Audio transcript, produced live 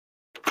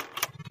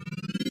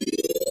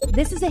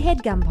This is a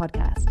HeadGum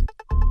podcast.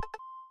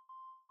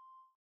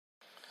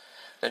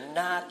 They're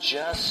not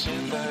just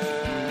super,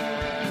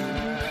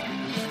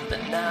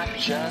 they're not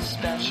just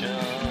special.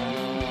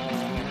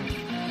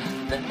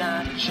 They're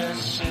not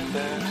just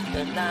super,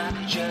 they're not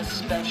just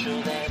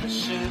special, they're the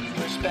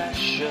super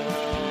specials.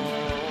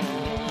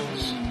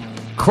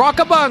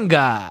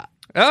 Crocabunga!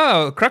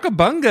 Oh,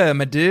 Crocabunga,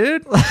 my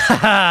dude.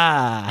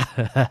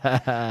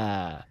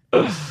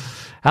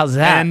 How's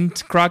that? And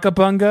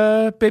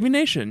Crocabunga, Baby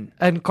Nation.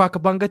 And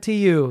Crocabunga to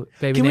you,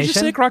 Baby Can Nation. we just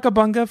say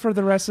Crocabunga for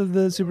the rest of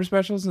the super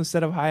specials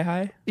instead of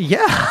hi?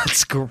 Yeah,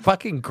 it's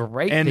fucking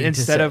great. And thing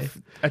instead to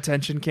of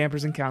attention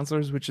campers and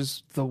counselors, which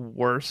is the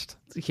worst.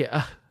 say.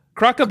 Yeah.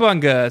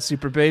 Crocabunga,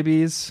 super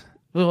babies.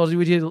 Well,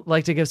 would you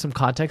like to give some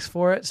context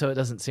for it so it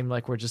doesn't seem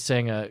like we're just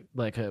saying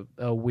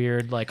a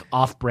weird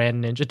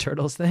off-brand Ninja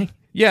Turtles thing?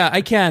 Yeah,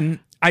 I can.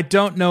 I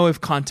don't know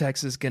if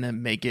context is going to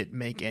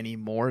make any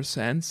more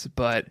sense,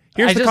 but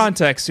here's the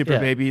context, super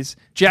babies.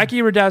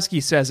 Jackie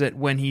Radowski says it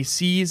when he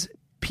sees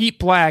Pete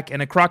Black in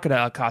a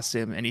crocodile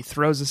costume and he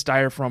throws a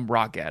styrofoam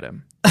rock at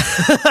him.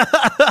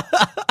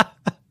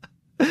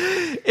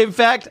 In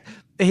fact,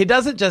 he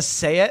doesn't just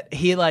say it.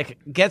 He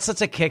gets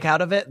such a kick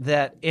out of it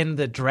that in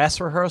the dress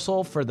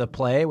rehearsal for the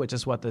play, which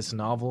is what this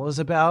novel is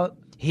about,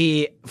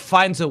 he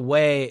finds a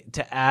way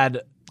to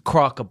add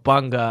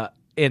Crocabunga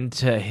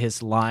into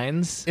his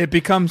lines. It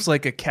becomes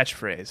like a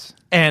catchphrase.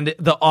 And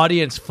the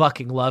audience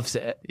fucking loves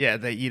it. Yeah,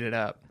 they eat it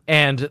up.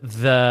 And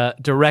the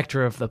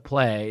director of the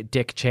play,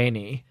 Dick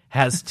Cheney,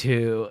 has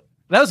to...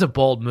 That was a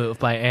bold move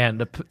by Anne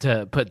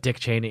to put Dick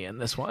Cheney in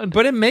this one.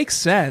 But it makes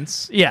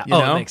sense. Yeah, you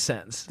know? It makes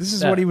sense. This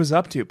is what he was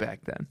up to back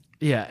then.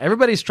 Yeah,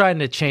 everybody's trying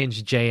to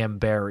change J.M.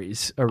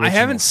 Barrie's original I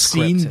haven't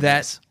script seen in that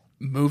this.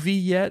 movie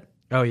yet.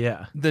 Oh,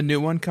 yeah. The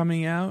new one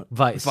coming out.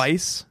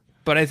 Vice.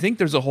 But I think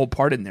there's a whole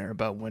part in there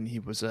about when he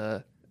was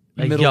a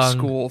middle young-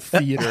 school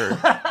theater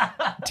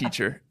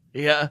teacher.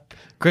 Yeah.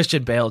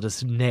 Christian Bale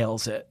just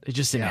nails it. He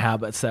just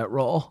inhabits that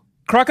role.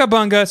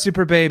 Crocabunga,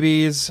 super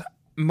babies.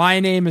 My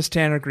name is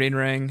Tanner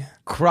Greenring.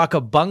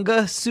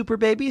 Crocabunga, super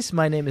babies.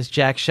 My name is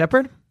Jack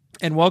Shepard.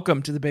 And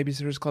welcome to the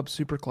Babysitters Club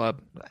Super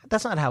Club.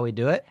 That's not how we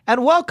do it.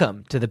 And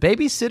welcome to the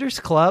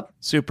Babysitters Club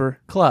Super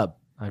Club.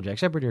 I'm Jack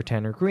Shepard, your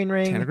Tanner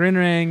Greenring. Tanner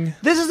Greenring.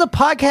 This is a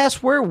podcast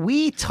where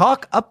we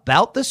talk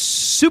about the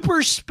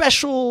super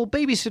special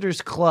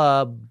Babysitters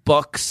Club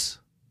books.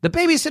 The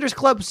Babysitters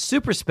Club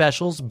Super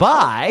Specials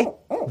by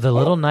The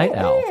Little Night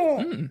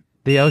Owl,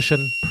 The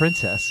Ocean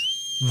Princess,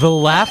 The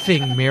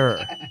Laughing Mirror,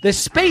 the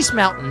Space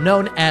Mountain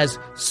known as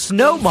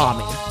Snow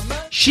Mommy.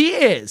 She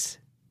is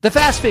the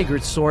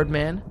Fast-Fingered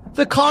Swordman,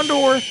 the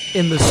Condor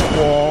in the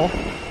Squall,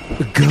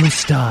 the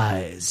Ghost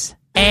Eyes,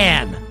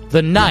 and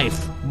the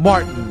Knife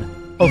Martin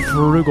of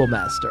Frugal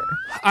Master.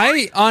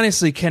 I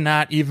honestly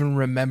cannot even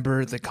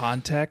remember the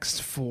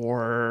context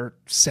for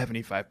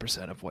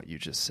 75% of what you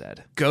just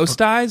said.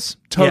 Ghost Eyes?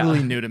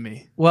 Totally new to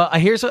me. Well,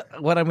 here's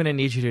what I'm going to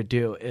need you to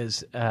do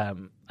is,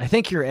 I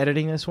think you're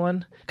editing this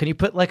one. Can you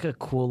put a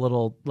cool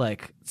little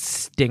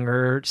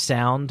stinger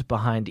sound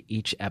behind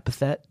each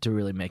epithet to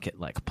really make it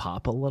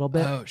pop a little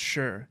bit? Oh,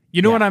 sure.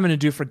 You know what I'm going to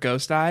do for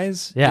Ghost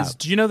Eyes? Yeah.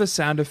 Do you know the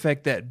sound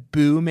effect that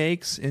Boo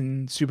makes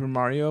in Super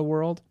Mario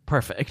World?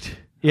 Perfect.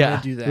 I'm Yeah.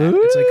 gonna do that.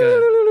 It's like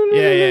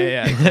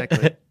a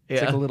exactly.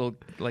 It's Yeah. like a little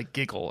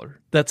giggle. Or...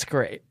 That's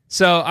great.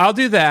 So I'll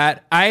do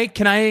that. I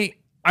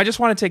just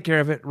want to take care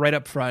of it right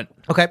up front.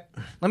 Okay.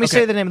 Let me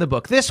say the name of the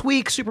book. This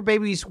week, Super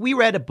Babies, we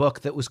read a book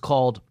that was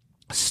called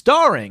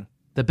Starring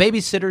the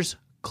Babysitters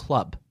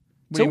Club.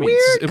 It's What a do you mean?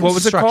 weird What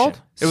was it construction.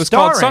 called? It was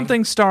called Starring-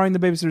 something starring the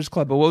Babysitters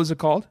Club. But what was it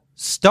called?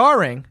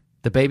 Starring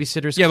the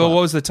Babysitters Yeah, Club. but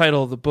what was the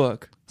title of the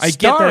book? I get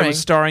that it Starring- was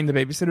starring the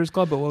Babysitters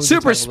Club, but what was the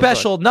Super title of the book?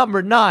 Special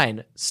number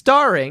 9,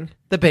 starring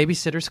the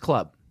Babysitters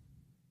Club.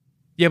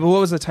 Yeah, but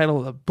what was the title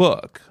of the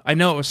book? I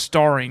know it was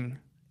starring.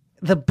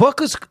 The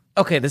book is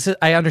okay.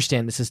 I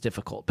understand this is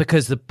difficult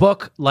because the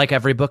book, like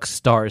every book,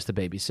 stars the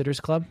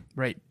Babysitters Club.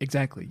 Right,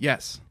 exactly.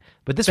 Yes.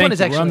 But this Thank one is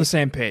you. actually We're on the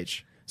same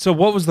page. So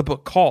what was the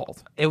book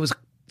called? it was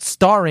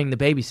starring the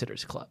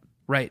Babysitters Club.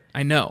 Right,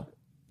 I know.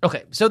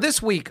 Okay, so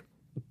this week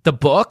the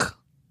book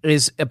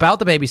is about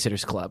the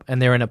Babysitters Club,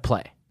 and they're in a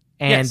play.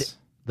 And Yes.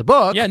 the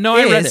book, Yeah, no,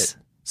 I read is it.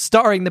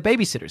 starring the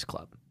Babysitters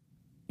Club,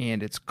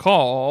 And it's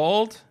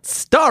called...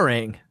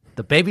 starring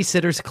the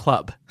Babysitters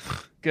Club.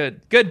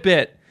 Good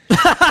bit.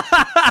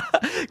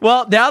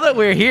 Well, now that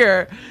we're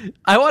here,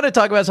 I want to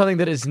talk about something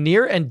that is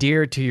near and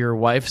dear to your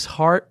wife's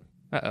heart.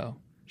 Uh-oh.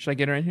 Should I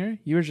get her in here?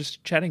 You were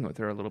just chatting with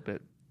her a little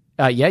bit.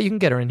 Yeah, you can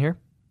get her in here.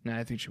 No,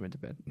 I think she went to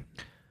bed.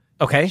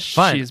 Okay,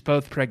 fine. She is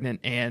both pregnant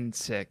and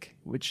sick.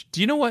 Which,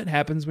 do you know what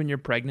happens when you're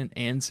pregnant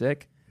and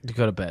sick? You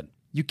go to bed.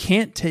 You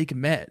can't take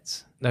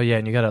meds. Oh yeah,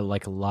 and you gotta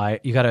lie.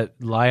 You gotta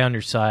lie on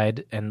your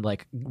side and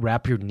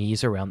wrap your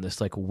knees around this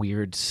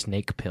weird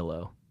snake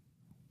pillow.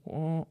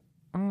 Well,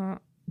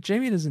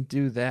 Jamie doesn't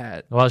do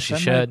that. Well, she That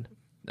should.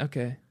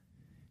 Okay.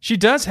 She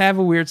does have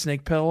a weird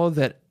snake pillow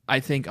that I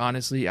think,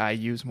 honestly, I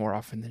use more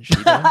often than she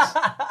does.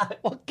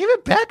 Well, give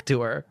it back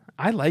to her.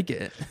 I like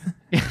it.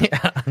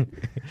 Yeah.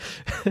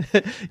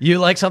 You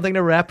like something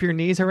to wrap your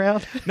knees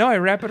around? No, I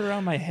wrap it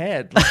around my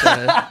head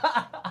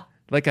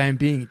like I'm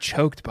being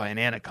choked by an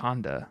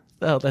anaconda.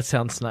 Oh, that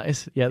sounds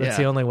nice. Yeah, that's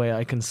Yeah. the only way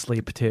I can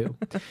sleep too.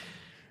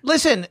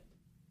 Listen,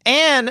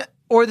 Anne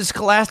or the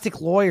Scholastic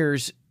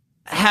lawyers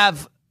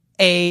have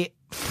a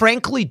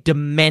frankly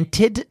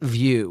demented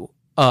view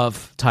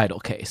of title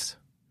case.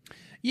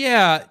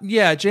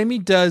 Yeah, Jamie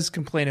does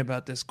complain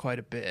about this quite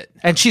a bit.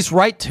 And she's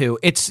right to.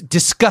 It's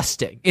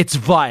disgusting. It's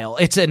vile.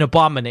 It's an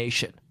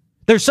abomination.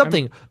 There's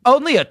something,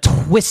 only a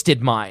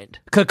twisted mind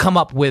could come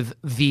up with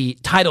the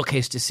title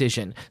case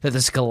decision that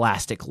the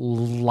Scholastic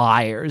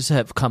liars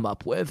have come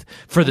up with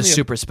for the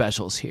super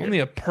specials here. Only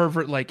a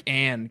pervert like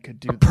Anne could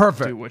do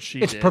what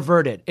she It's did.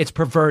 perverted. It's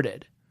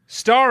perverted.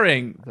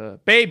 Starring the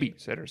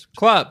Babysitters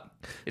Club.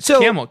 It's So-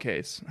 Camel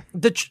Case.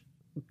 Did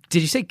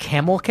you say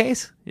camel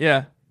case?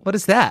 Yeah, What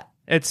is that?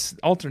 it's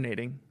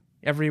alternating.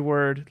 Every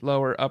word,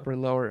 lower, upper,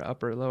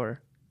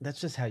 lower. That's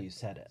just how you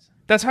said it.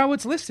 That's how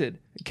it's listed.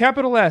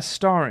 Capital S,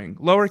 starring,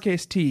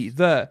 lowercase t,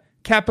 the,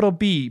 capital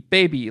B,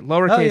 baby,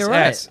 lowercase you're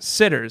right. s,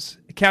 sitters,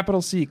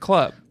 capital C,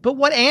 club. But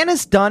what Anne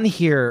has done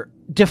here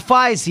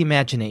defies the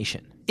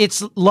imagination.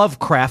 It's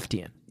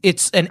Lovecraftian.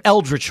 It's an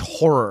eldritch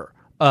horror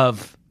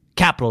of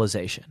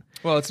capitalization.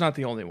 Well, it's not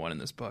the only one in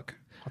this book.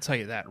 I'll tell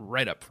you that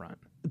right up front.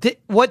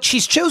 What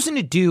she's chosen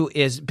to do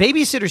is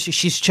babysitters,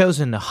 she's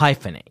chosen to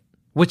hyphenate,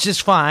 which is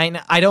fine.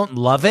 I don't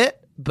love it,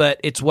 but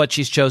it's what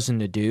she's chosen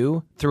to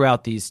do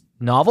throughout these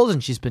novels,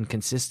 and she's been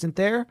consistent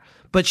there.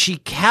 But she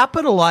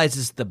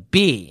capitalizes the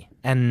B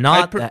and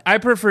not I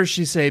prefer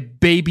she say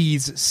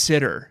baby's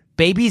sitter.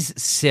 baby's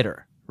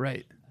sitter.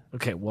 Right.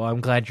 Okay, well,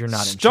 I'm glad you're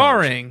not in charge.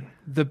 Starring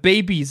the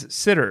Baby's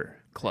Sitter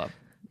Club.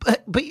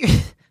 But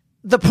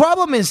the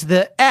problem is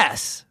the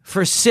S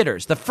for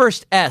sitters, the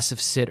first S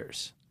of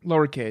sitters.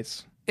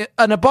 Lowercase.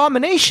 An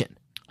abomination.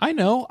 I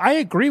know. I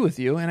agree with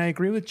you, and I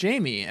agree with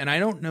Jamie, and I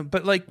don't know.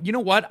 But, like, you know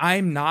what?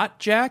 I'm not,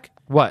 Jack,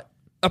 What?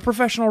 a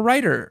professional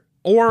writer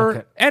or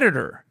Okay.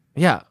 editor.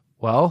 Yeah,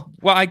 well,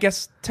 Well, I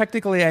guess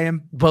technically I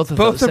am Both of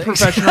both those a things.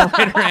 professional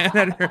writer and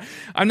editor.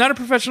 I'm not a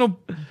professional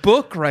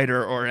book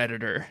writer or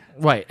editor.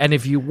 right. And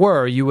if you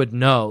were, you would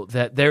know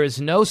that there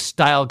is no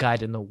style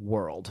guide in the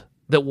world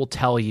that will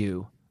tell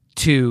you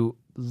to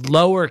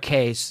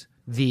lowercase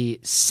the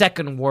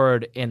second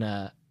word in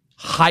a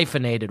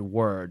hyphenated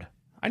word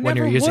I when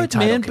never you're using would,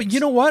 title man. case. But you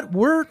know what?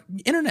 We're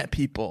internet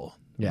people.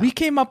 Yeah. We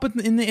came up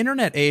in the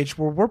internet age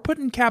where we're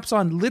putting caps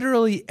on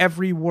literally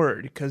every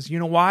word because you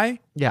know why?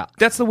 Yeah.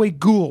 That's the way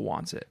Google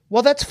wants it.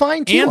 Well, that's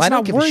fine too. Anne's I don't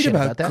not give a worried shit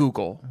about that.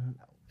 Google.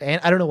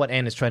 And I don't know what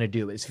Anne is trying to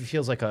do. It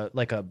feels like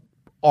a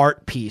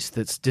art piece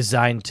that's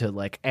designed to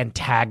like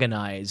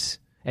antagonize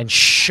and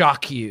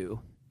shock you,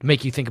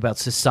 make you think about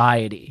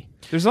society.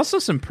 There's also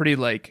some pretty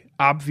like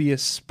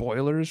obvious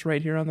spoilers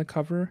right here on the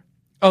cover.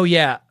 Oh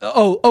yeah.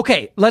 Oh,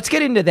 okay. Let's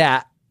get into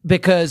that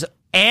because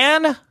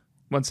Anne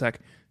 1 sec.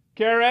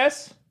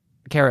 Karis?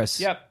 Karis.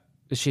 Yep.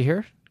 Is she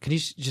here? Can you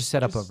just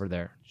set up over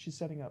there? She's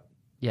setting up.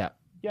 Yeah.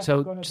 Yeah,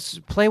 So go ahead.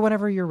 just play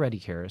whenever you're ready,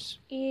 Karis.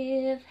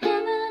 If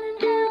heaven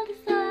and hell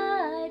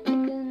decide to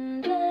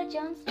converge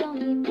on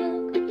stony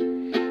brook,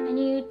 and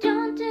you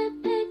don't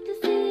depict a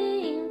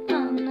scene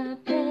from the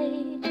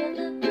page of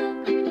the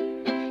book,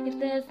 if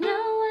there's no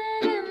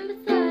one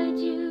beside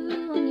you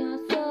and your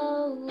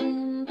soul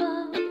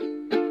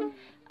embarked,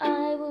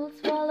 I will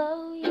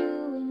swallow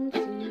you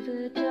into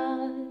the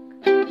dark.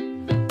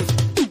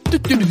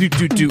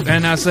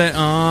 And I say,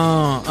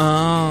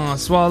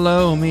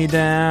 swallow me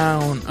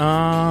down.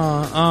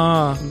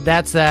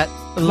 That's that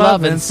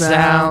love and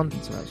sound.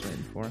 That's what I was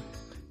waiting for.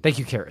 Thank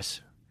you,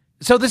 Karis.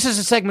 So this is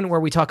a segment where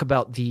we talk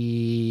about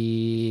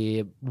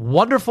the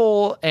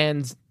wonderful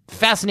and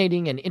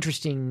fascinating and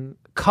interesting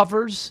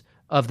covers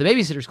of the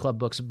Babysitters Club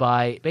books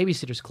by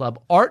Babysitters Club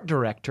art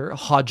director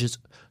Hodges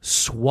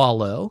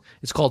Swallow.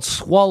 It's called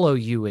Swallow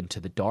You Into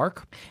the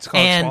Dark. It's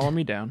called And Swallow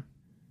Me Down.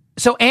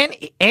 so Anne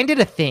did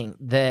a thing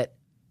that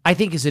I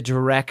think is a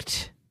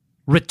direct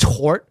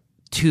retort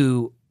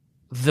to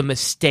the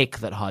mistake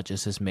that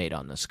Hodges has made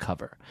on this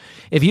cover.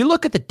 If you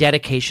look at the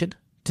dedication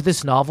to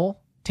this novel,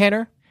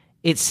 Tanner,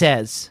 it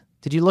says,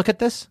 did you look at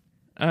this?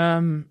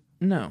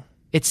 No.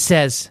 It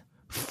says,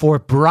 for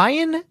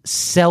Brian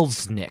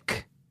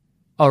Selznick,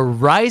 a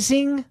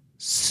rising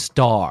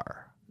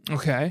star.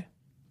 Okay.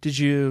 Did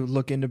you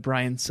look into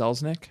Brian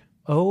Selznick?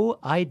 Oh,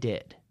 I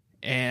did.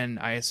 And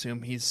I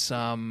assume he's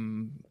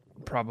some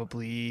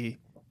probably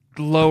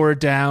lower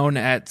down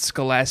at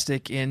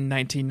Scholastic in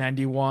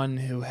 1991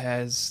 who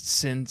has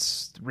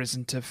since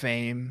risen to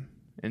fame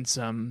in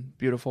some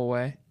beautiful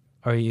way.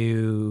 Are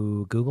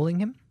you Googling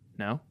him?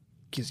 No?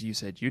 Because you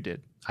said you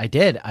did. I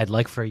did. I'd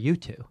like for you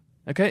to.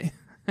 Okay.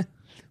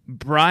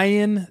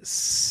 Brian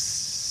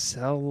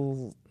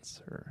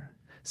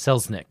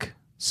Selznick.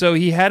 So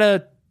he had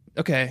an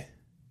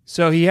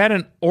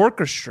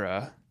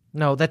orchestra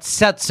No, that's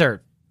Setzer.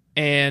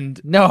 and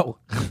No.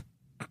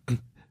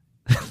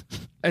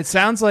 it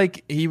sounds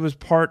like he was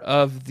part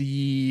of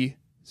the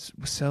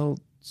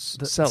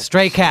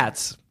Stray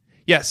Cats.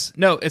 Yes.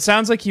 No, it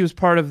sounds like he was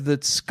part of the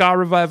ska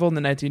revival in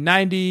the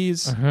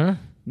 1990s.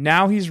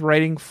 Now he's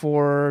writing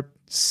for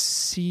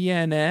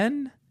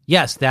CNN.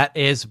 Yes, that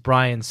is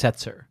Brian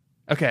Setzer.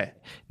 Okay.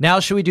 Now,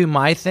 should we do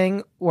my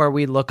thing where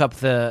we look up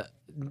the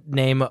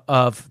name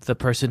of the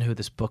person who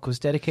this book was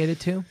dedicated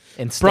to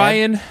instead?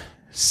 Brian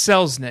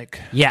Selznick.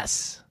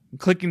 Yes. I'm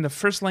clicking the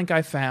first link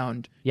I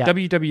found, Yeah.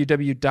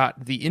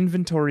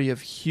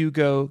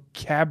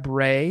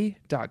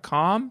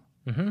 www.theinventoryofhugocabaret.com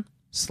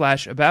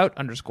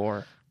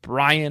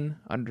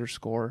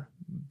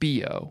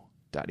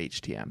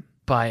 /about_Brian_bo.htm.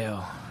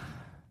 Bio.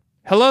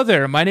 Hello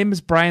there. My name is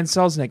Brian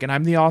Selznick, and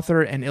I'm the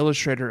author and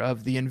illustrator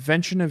of The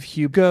Invention of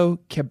Hugo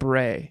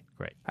Cabret.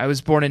 Great. I was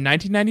born in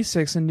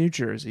 1996 in New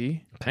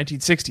Jersey.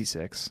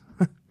 1966.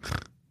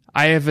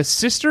 I have a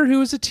sister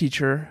who is a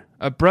teacher,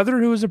 a brother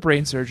who is a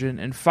brain surgeon,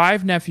 and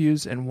 5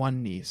 nephews and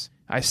 1 niece.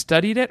 I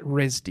studied at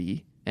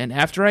RISD, and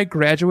after I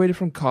graduated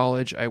from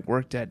college, I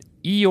worked at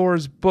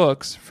Eeyores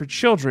Books for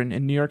Children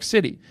in New York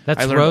City.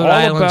 That's I learned Rhode all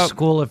Island about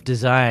School of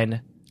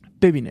Design.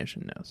 Baby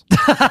Nation knows.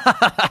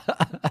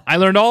 I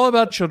learned all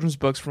about children's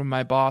books from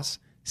my boss,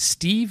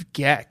 Steve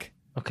Geck,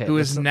 Okay, who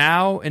is listen-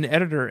 now an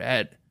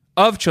editor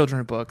of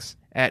children's books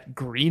at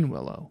Green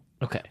Willow.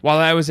 Okay. While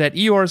I was at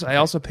Eeyores, I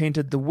also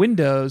painted the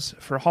windows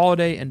for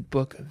holiday and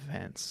book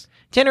events.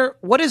 Tanner,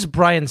 what is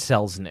Brian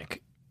Selznick?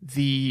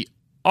 The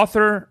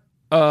author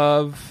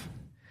of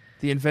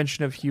The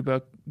Invention of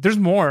Hugo. There's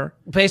more.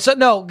 Okay, so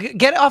no,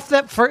 get off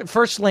that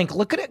first link.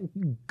 Look at it.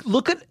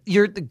 Look at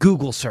your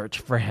Google search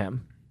for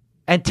him,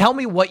 and tell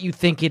me what you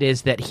think it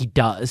is that he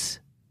does.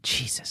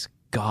 Jesus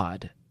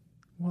God,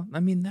 Well, I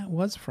mean, that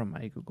was from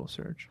my Google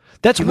search.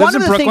 that's He one lives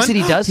of in the Brooklyn. things that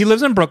he does. He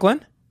lives in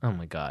Brooklyn. Oh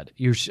my God,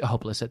 you're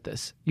hopeless at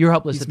this. You're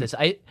hopeless at this.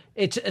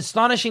 It's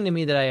astonishing to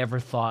me that I ever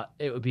thought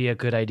it would be a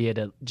good idea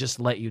to just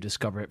let you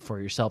discover it for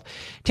yourself.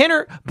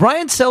 Tanner,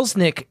 Brian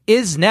Selznick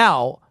is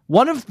now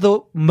one of the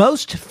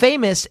most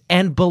famous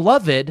and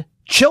beloved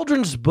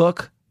children's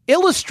book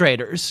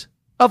illustrators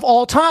of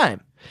all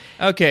time.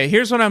 Okay,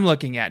 here's what I'm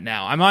looking at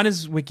now. I'm on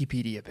his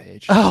Wikipedia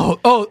page.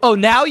 Oh!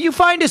 Now you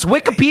find his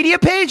Wikipedia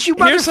page, you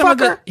Here's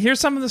motherfucker.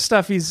 some of the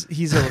stuff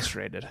he's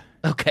illustrated.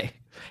 Okay,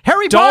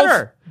 Harry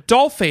Potter.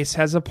 Dollface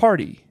Has a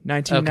Party,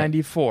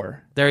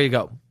 1994. There you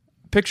go.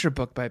 Picture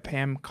book by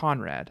Pam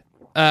Conrad.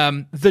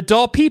 The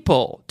Doll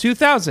People,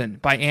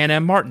 2000 by Ann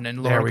M. Martin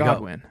and There Laura we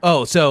Godwin. go.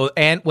 Oh, so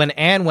when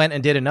Anne went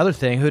and did another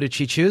thing, who did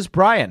she choose?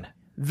 Brian.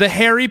 The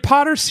Harry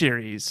Potter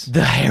series,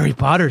 The Harry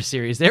Potter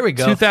series. There we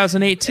go.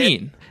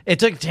 2018. It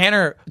took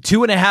Tanner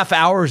 2.5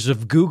 hours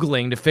of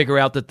Googling to figure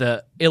out that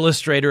the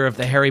illustrator of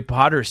the Harry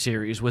Potter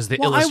series was the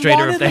Well, I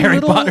illustrator of wanted the a Harry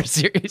little- Potter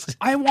series.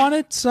 I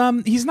wanted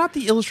some. He's not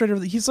the illustrator.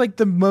 He's like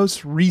the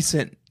most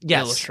recent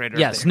illustrator.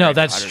 Yes, of the no, Harry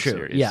that's Potter true.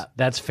 series. Yeah,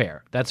 that's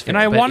fair. That's fair. And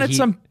I But wanted he-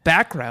 some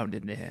background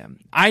into him.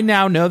 I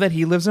now know that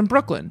he lives in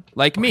Brooklyn,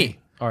 like me.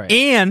 All right.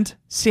 And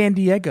San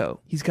Diego.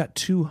 He's got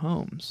 2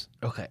 homes.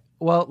 Okay.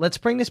 Well, let's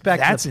bring this back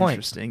That's to the point.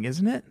 interesting,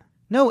 isn't it?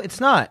 No, it's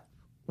not.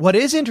 What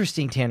is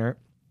interesting, Tanner,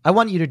 I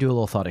want you to do a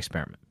little thought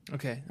experiment.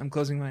 Okay, I'm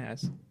closing my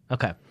eyes.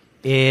 Okay.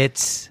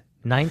 It's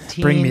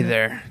 1993. Bring me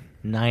there.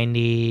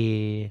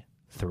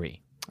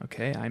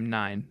 Okay, I'm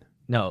 9.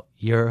 No,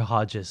 you're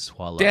Hodges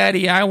Swallow.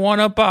 Daddy, I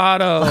want a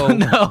bottle.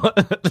 No.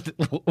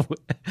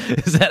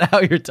 Is that how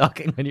you're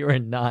talking when you were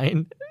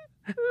 9?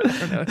 I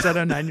don't know. Is that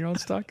how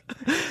 9-year-olds talk?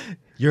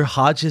 You're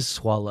Hodges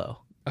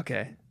Swallow.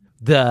 Okay.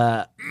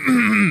 The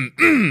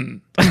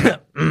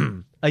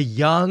a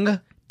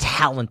young,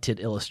 talented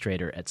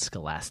illustrator at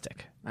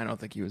Scholastic. I don't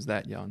think he was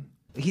that young.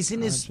 He's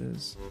in his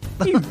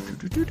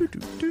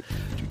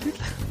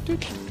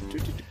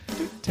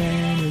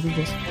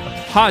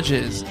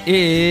Hodges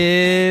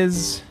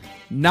is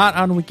not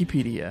on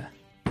Wikipedia.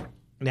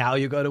 Now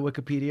you go to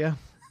Wikipedia.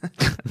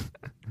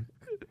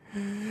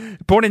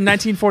 Born in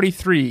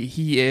 1943,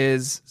 he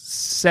is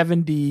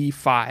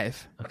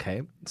 75.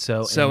 Okay, so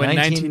in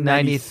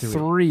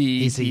 1993,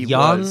 he's a he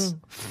young was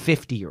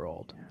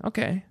 50-year-old.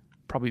 Okay,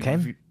 probably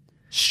Okay.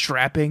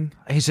 strapping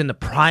He's in the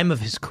prime of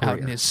his out in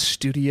career, his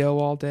studio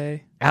all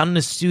day. out in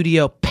the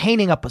studio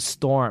painting up a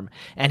storm,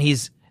 and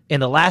he's in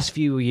the last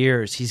few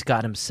years he's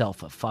got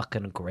himself a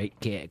fucking great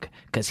gig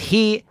because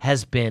he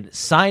has been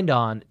signed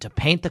on to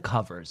paint the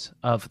covers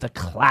of the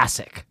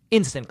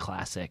instant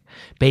classic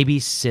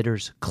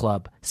Babysitter's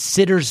Club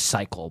Sitter's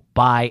Cycle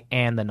by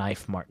Anne the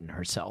Knife Martin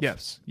herself.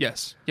 Yes.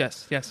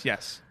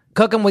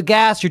 Cooking with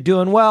gas, you're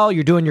doing well,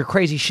 you're doing your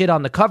crazy shit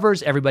on the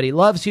covers, everybody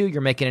loves you,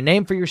 you're making a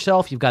name for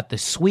yourself, you've got the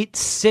sweet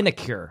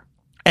sinecure.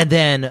 And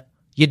then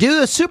you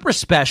do the super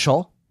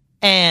special,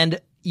 and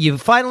you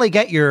finally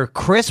get your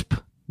crisp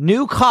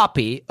new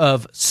copy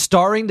of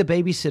Starring the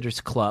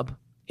Babysitter's Club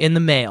in the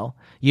mail.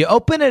 You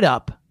open it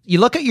up,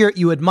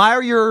 you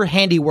admire your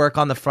handiwork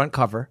on the front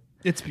cover.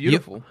 It's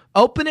beautiful. You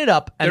open it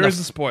up, and There is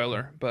a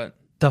spoiler, but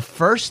the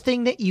first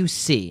thing that you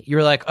see,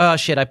 you're like, oh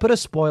shit, I put a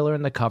spoiler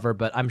in the cover,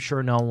 but I'm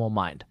sure no one will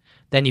mind.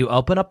 Then you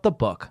open up the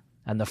book,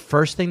 and the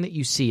first thing that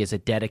you see is a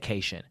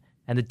dedication.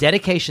 And the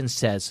dedication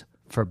says,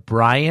 for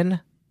Brian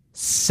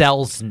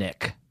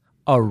Selznick,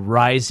 a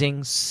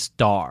rising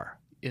star.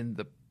 in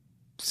the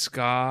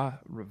ska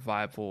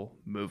revival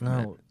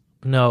movement.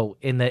 No,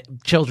 in the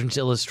children's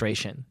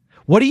illustration.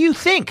 What do you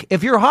think?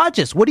 If you're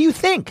Hodges, what do you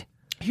think?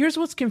 Here's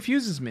what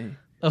confuses me.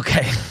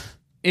 Okay.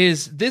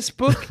 Is this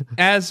book,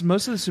 as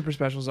most of the super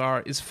specials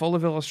are, is full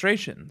of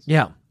illustrations.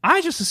 Yeah.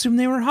 I just assumed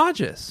they were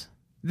Hodges.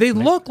 They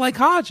look like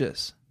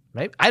Hodges.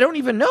 Maybe, I don't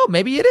even know.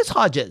 Maybe it is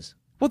Hodges.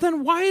 Well,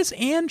 then why is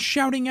Anne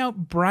shouting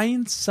out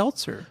Brian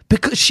Seltzer?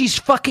 Because she's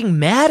fucking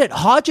mad at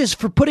Hodges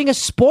for putting a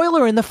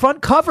spoiler in the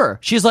front cover.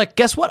 She's like,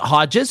 guess what,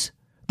 Hodges?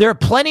 There are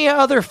plenty of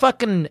other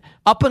fucking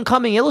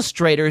up-and-coming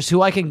illustrators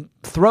who I can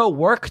throw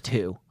work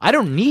to. I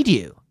don't need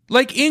you.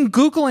 Like, in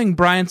Googling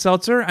Brian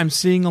Seltzer, I'm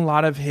seeing a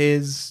lot of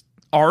his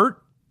art,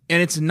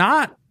 and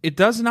it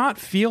does not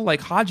feel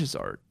like Hodges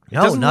art. It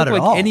No, doesn't not look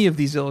at like all. any of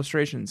these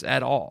illustrations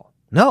at all.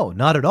 No,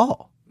 not at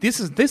all. This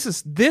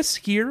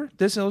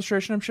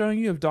illustration I'm showing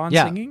you of Dawn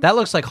Yeah, singing. that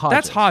looks like Hodges.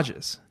 That's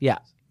Hodges. Yeah.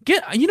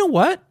 You know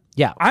what?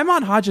 Yeah. I'm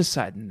on Hodges'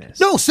 side in this.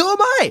 No, so am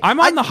I. I'm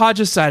on the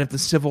Hodges side of the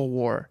Civil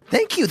War.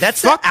 Thank you.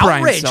 That's Fuck the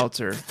Brian outrage.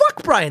 Seltzer.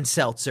 Fuck Brian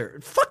Seltzer.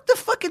 Fuck the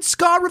fucking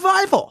ska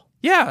revival.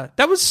 Yeah,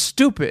 that was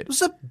stupid. It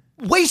was a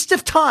waste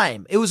of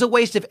time. It was a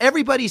waste of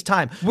everybody's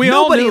time. We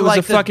all Nobody knew it was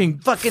liked a fucking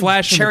the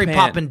flash in the cherry pan.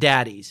 poppin'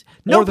 daddies. Or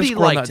the Nobody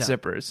Squirrel liked Nut them.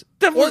 Zippers.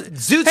 Or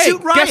Zoot Hey,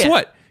 Suit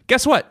Riot.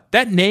 Guess what?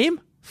 That name,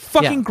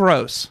 fucking Yeah.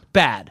 gross.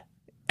 Bad.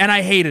 And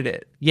I hated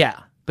it. Yeah,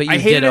 but you I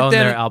hated did own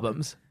them- their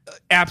albums.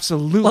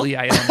 Absolutely,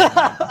 I own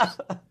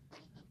them.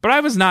 But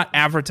I was not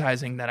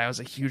advertising that I was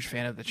a huge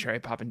fan of the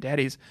Cherry Poppin'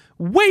 Daddies.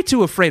 Way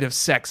too afraid of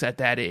sex at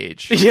that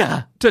age.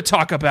 Yeah. To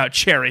talk about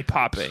cherry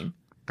popping.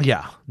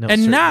 Yeah. No, And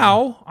certainly.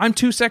 now I'm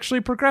too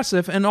sexually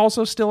progressive and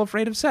also still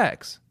afraid of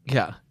sex.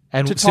 Yeah.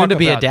 And to soon talk to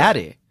be a about that.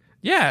 daddy.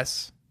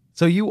 Yes.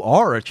 So you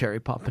are a cherry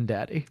poppin'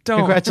 daddy.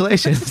 Don't.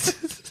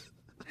 Congratulations.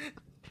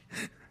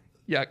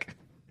 Yuck.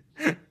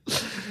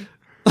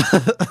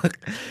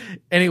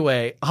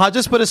 Anyway,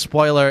 Hodges put a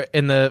spoiler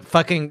in the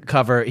fucking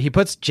cover. He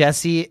puts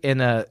Jesse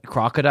in a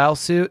crocodile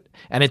suit,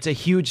 and it's a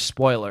huge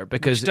spoiler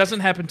because Which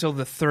doesn't happen until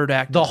the third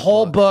act. the of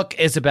whole book. book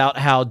is about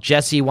how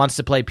Jessie wants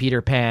to play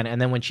Peter Pan,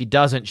 and then when she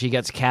doesn't, she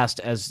gets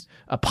cast as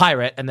a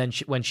pirate, and then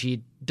when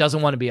she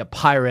doesn't want to be a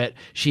pirate,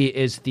 she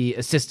is the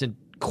assistant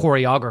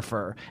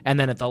choreographer, and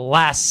then at the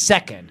last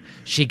second,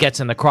 she gets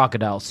in the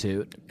crocodile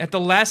suit. At the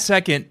last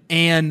second,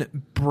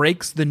 Anne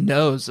breaks the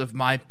nose of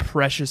my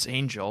precious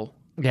angel,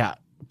 Yeah,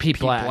 Pete Pete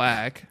Black.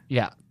 Black.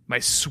 Yeah, My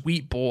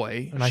sweet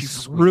boy. My She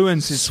sweet-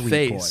 ruins his sweet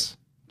face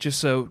just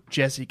so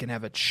Jesse can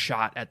have a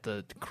shot at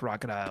the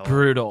crocodile.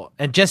 brutal.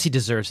 And Jessie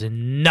deserves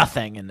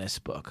nothing in this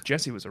book.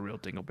 Jesse was a real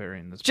dingleberry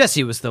in this.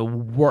 Jessie was the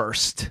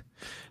worst.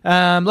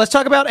 Let's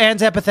talk about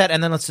Anne's epithet,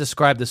 and then let's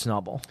describe this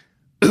novel.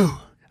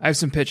 I have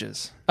some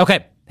pitches.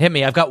 Okay, hit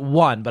me. I've got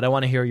one, but I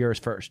want to hear yours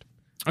first.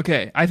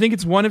 Okay, I think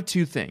it's one of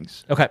two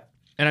things, Okay.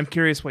 and I'm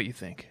curious what you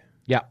think.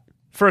 Yeah.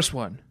 First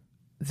one,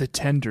 the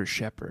tender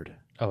shepherd.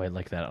 Oh, I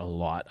like that a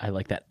lot. I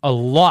like that a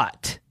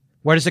lot.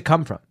 Where does it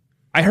come from?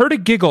 I heard a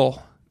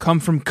giggle come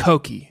from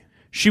Koki.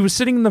 She was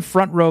sitting in the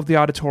front row of the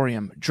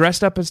auditorium,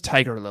 dressed up as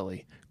Tiger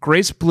Lily.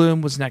 Grace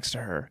Bloom was next to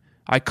her.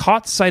 I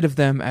caught sight of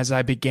them as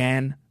I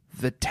began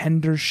the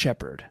tender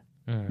shepherd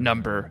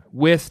number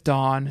with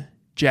Dawn,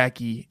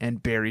 Jackie,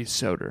 and Barry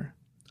Soder.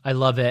 I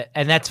love it.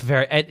 And that's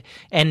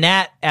and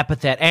that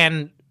epithet,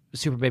 and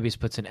Super Babies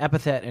puts an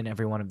epithet in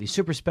every one of these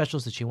super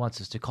specials that she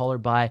wants us to call her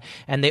by.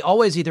 And they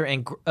always either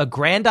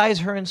aggrandize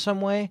her in some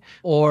way,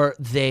 or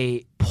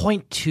they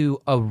point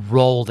to a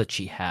role that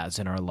she has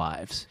in our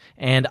lives.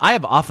 And I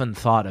have often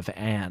thought of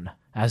Anne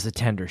as the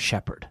tender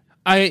shepherd.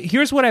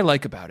 Here's what I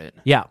like about it.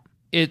 Yeah.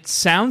 It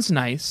sounds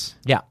nice.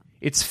 Yeah.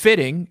 It's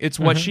fitting. It's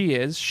what she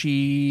is.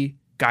 She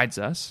guides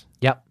us,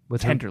 Yep.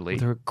 With Tenderly.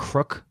 with her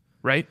crook.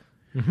 right?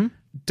 Mm-hmm.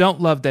 Don't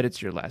love that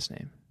it's your last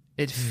name.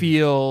 It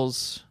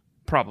feels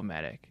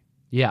problematic.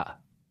 Yeah.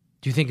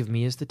 Do you think of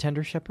me as the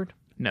tender shepherd?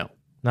 No,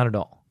 Not at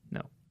all.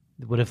 no.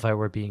 What if I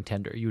were being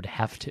tender? You'd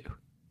have to.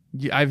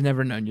 I've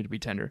never known you to be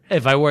tender.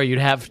 If I were, you'd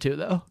have to,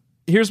 though.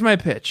 Here's my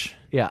pitch.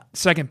 Yeah.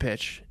 Second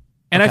pitch.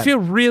 And I Okay. feel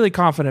really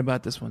confident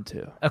about this one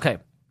too. Okay.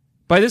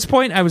 By this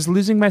point, I was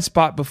losing my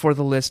spot before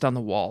the list on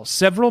the wall.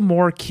 Several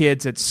more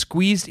kids had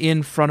squeezed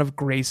in front of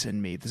Grace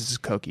and me. This is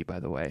Koki, by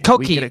the way.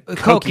 We get a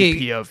Koki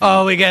POV.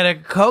 Oh, we get a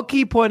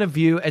Koki point of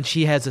view, and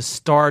she has a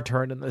star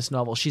turn in this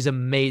novel. She's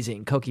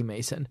amazing, Koki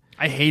Mason.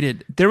 I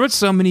hated. There were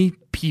so many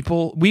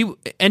people. We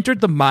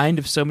entered the mind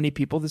of so many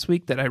people this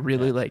week that I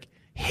really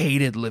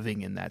hated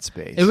living in that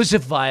space. It was a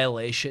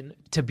violation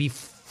to be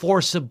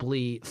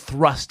forcibly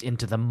thrust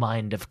into the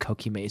mind of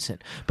Koki Mason.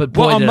 But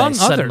boy, Well, did I among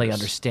suddenly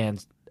others.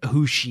 understand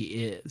who she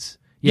is.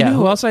 You know who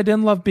who- else I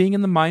didn't love being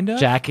in the mind of?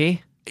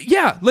 Jackie.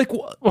 Yeah, like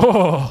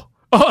Oh,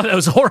 that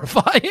was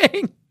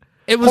horrifying.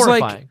 it was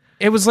Horrifying.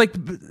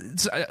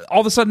 all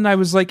of a sudden I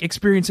was like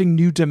experiencing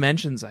new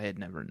dimensions I had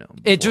never known.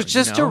 It before, was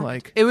just you know?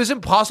 it was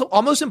impossible,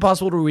 almost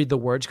impossible to read the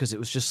words because it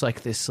was just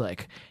like this,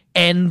 like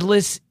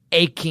endless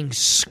aching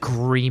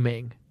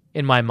screaming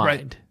in my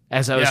mind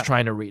as I was Yeah.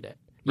 trying to read it.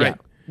 Right.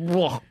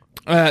 Yeah.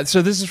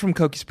 So this is from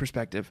Koki's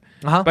perspective.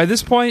 Uh-huh. By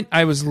this point,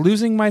 I was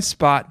losing my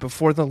spot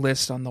before the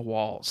list on the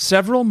wall.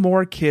 Several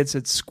more kids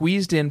had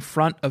squeezed in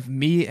front of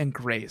me and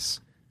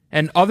Grace.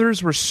 and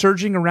others were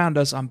surging around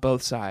us on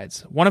both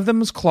sides. One of them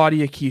was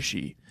Claudia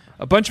Kishi.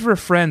 A bunch of her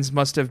friends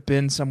must have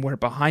been somewhere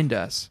behind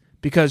us,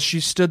 because she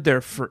stood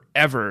there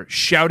forever,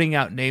 shouting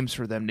out names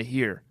for them to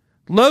hear.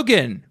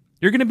 "Logan,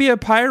 you're going to be a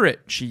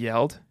pirate," she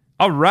yelled.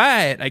 "All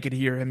right," I could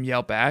hear him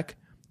yell back.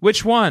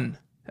 "Which one?"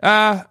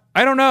 I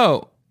don't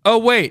know. Oh,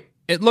 wait,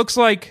 it looks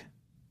like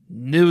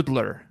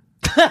Noodler."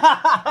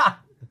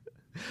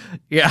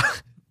 Yeah.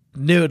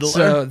 Noodler.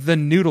 So, the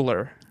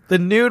Noodler. The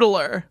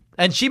Noodler.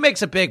 And she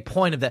makes a big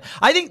point of that.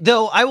 I think,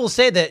 though, I will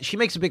say that she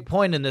makes a big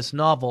point in this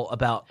novel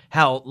about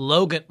how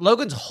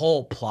Logan's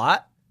whole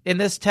plot in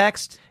this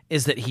text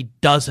is that he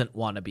doesn't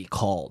want to be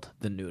called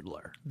the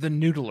Noodler. The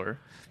Noodler.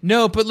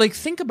 No, but like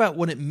think about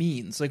what it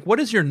means. Like, what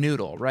is your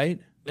noodle, right?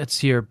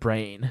 It's your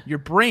brain. Your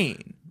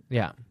brain.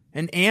 Yeah.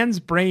 And Anne's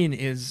brain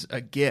is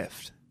a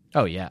gift.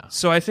 Oh, yeah.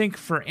 So I think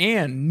for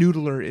Anne,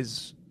 Noodler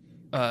is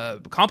a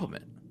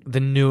compliment. The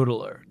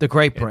Noodler. The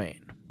great brain.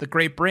 The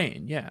great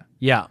brain, yeah.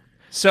 Yeah.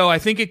 So I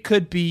think it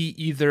could be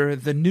either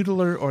the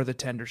Noodler or the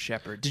Tender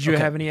Shepherd. Did you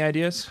have any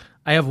ideas?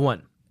 I have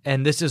one.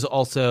 And this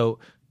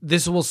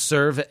will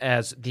serve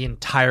as the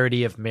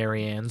entirety of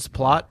Marianne's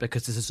plot,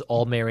 because this is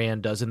all Marianne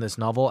does in this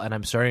novel, and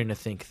I'm starting to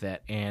think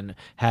that Anne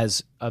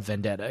has a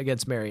vendetta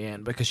against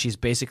Marianne because she's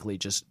basically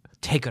just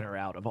taken her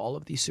out of all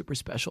of these super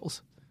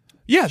specials.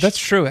 Yeah, that's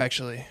true,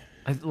 actually.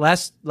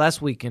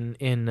 Last week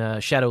in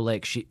Shadow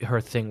Lake,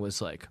 her thing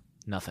was like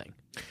nothing.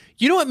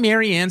 You know what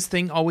Marianne's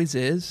thing always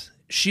is?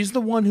 She's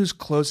the one who's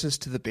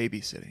closest to the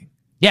babysitting.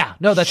 Yeah,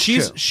 no, that's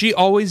true. She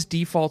always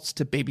defaults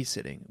to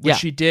babysitting. What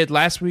she did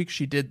last week,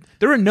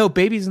 there were no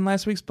babies in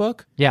last week's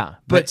book. Yeah,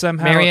 but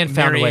somehow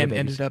Marianne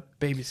ended up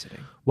babysitting.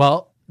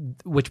 Well,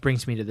 which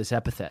brings me to this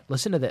epithet.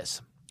 Listen to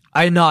this.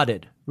 I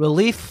nodded.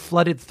 Relief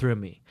flooded through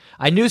me.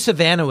 I knew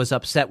Savannah was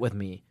upset with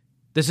me.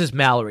 This is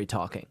Mallory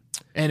talking.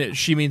 And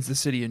she means the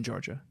city in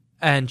Georgia.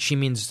 And she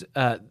means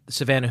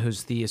Savannah,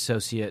 who's the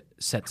associate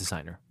set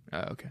designer.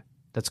 Okay.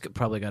 That's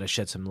probably got to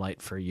shed some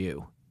light for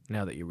you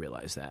now that you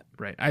realize that.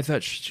 Right. I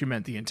thought she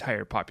meant the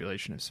entire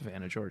population of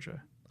Savannah,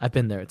 Georgia. I've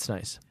been there. It's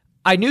nice.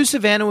 I knew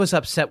Savannah was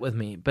upset with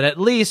me, but at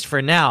least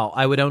for now,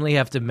 I would only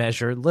have to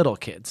measure little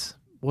kids.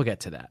 We'll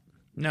get to that.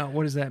 No,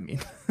 what does that mean?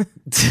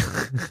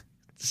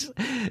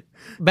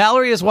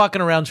 Mallory is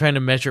walking around trying to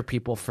measure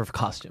people for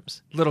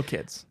costumes. Little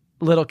kids.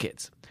 Little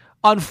kids.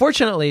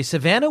 Unfortunately,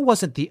 Savannah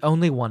wasn't the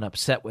only one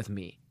upset with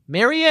me.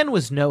 Marianne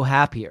was no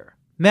happier.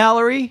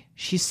 "Mallory,"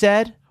 she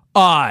said,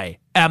 "I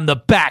am the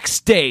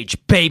backstage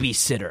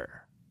babysitter."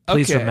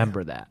 Please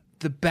remember that.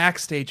 The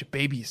backstage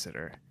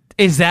babysitter.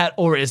 Is that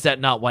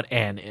not what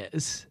Anne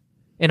is?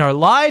 In our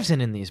lives and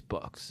in these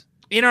books.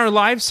 In our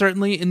lives,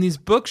 certainly. In these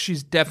books,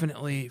 she's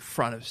definitely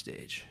front of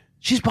stage.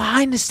 She's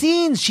behind the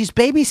scenes. She's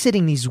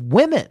babysitting these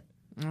women.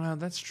 Well,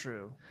 that's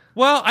true.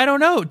 Well, I don't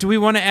know. Do we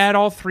want to add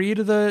all three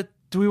to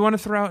do we want to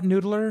throw out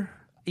Noodler?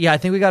 Yeah, I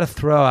think we got to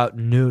throw out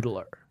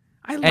Noodler.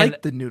 I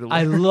like the Noodler.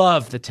 I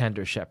love the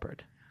Tender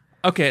Shepherd.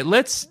 Okay,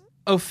 let's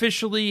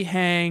officially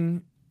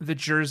hang the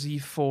jersey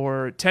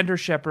for Tender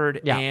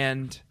Shepherd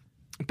and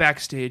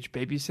backstage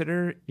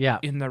babysitter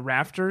in the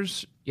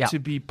rafters to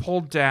be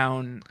pulled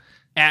down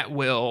at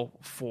will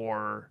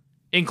for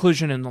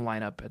inclusion in the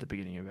lineup at the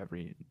beginning of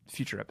every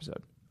future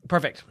episode.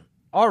 Perfect.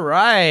 All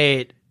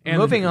right. And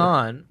moving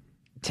on.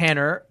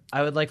 Tanner,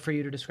 I would like for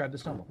you to describe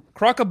this novel.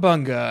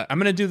 Crocabunga. I'm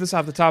going to do this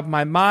off the top of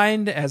my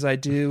mind, as I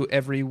do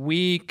every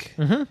week.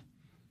 Mm-hmm.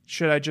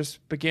 Should I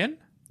just begin?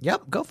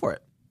 Yep, go for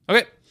it.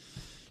 Okay,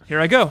 here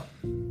I go.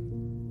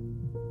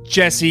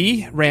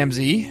 Jesse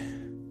Ramsey,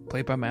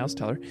 played by Miles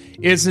Teller,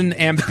 is an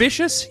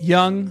ambitious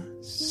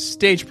young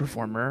stage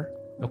performer.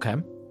 Okay.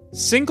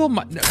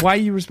 Why are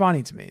you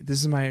responding to me?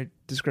 This is my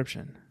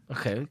description.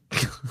 Okay.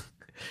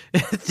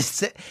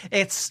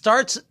 It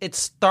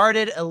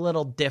started a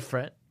little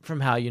different from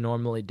how you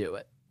normally do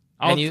it.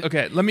 Let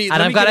me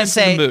I've got to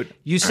say, the mood.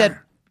 You said,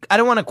 I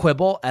don't want to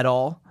quibble at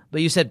all,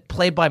 but you said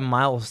played by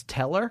Miles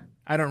Teller.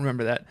 I don't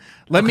remember that.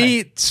 Let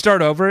me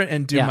start over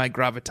and do my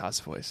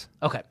gravitas voice.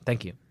 Okay,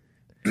 thank you.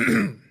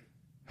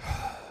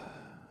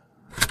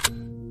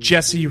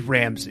 Jesse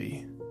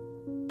Ramsey,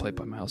 played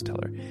by Miles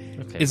Teller,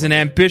 is an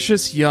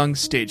ambitious young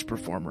stage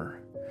performer,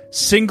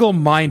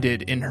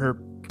 single-minded in her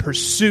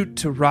pursuit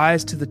to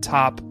rise to the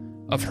top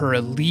of her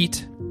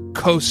elite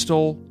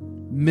coastal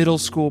middle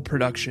school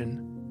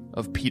production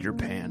of Peter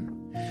Pan.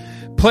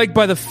 Plagued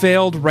by the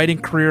failed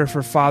writing career of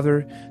her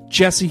father,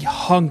 Jessie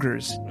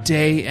hungers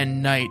day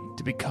and night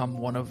to become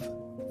one of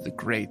the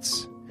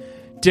greats.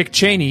 Dick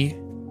Cheney,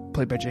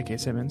 played by J.K.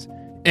 Simmons,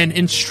 an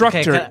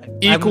instructor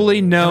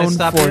equally known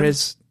for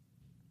his...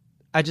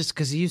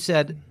 because you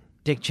said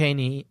Dick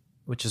Cheney,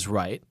 which is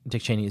right.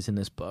 Dick Cheney is in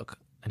this book,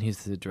 and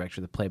he's the director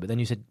of the play, but then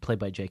you said played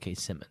by J.K.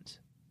 Simmons.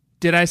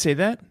 Did I say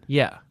that?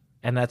 Yeah,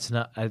 and that's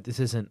not... this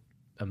isn't...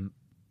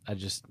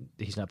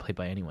 he's not played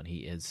by anyone. He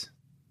is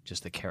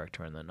just the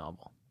character in the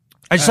novel.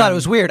 I just thought it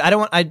was weird. I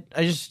don't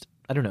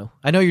know.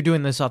 I know you're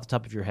doing this off the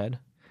top of your head.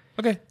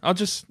 Okay, I'll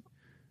just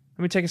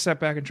Let me take a step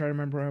back and try to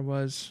remember where I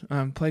was.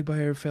 Plagued by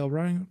a failed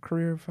running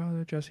career,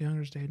 father, Jesse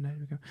Hunger's day and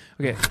night ago.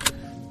 Okay.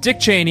 Dick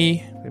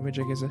Cheney,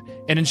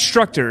 an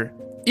instructor,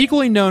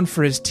 equally known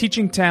for his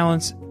teaching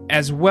talents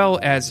as well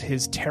as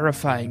his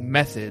terrifying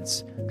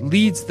methods,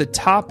 leads the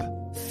top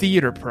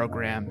theater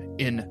program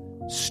in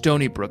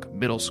Stony Brook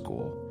Middle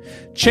School.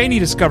 Cheney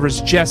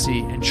discovers Jesse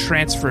and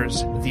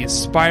transfers the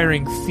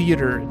aspiring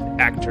theater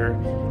actor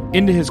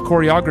into his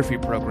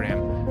choreography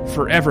program,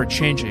 forever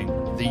changing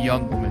the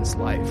young woman's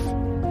life.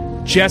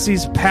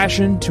 Jesse's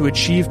passion to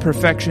achieve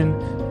perfection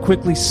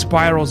quickly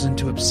spirals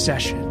into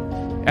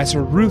obsession as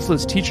her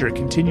ruthless teacher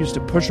continues to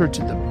push her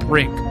to the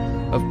brink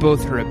of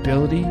both her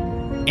ability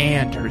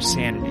and her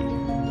sanity.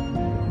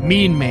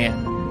 Mean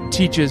Man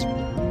teaches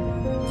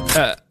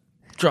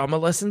Drama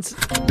lessons?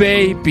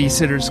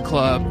 Babysitters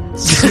Club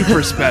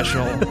Super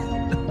Special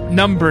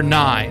number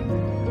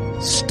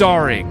 9,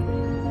 starring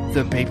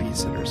the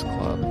Babysitters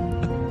Club.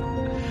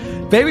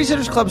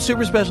 Babysitters Club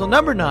Super Special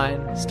number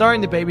 9, starring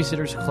the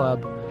Babysitters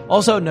Club,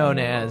 also known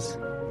as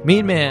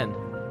Mean Man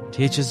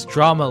teaches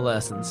drama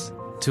lessons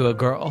to a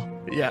girl.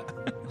 Yeah.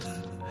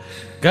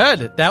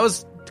 Good. That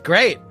was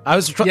great. I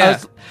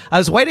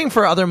was waiting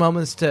for other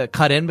moments to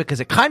cut in because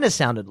it kind of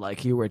sounded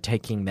like you were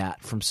taking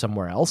that from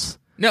somewhere else.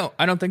 No,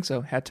 I don't think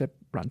so. Hat tip,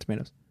 Rotten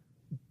Tomatoes.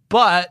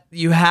 But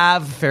you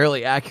have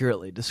fairly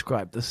accurately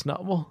described this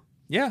novel.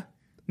 Yeah.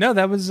 No,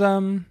 that was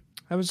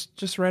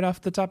just right off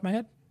the top of my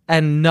head.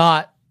 And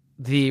not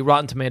the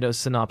Rotten Tomatoes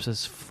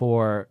synopsis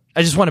for...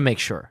 I just want to make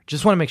sure.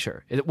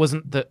 It was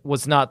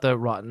not the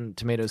Rotten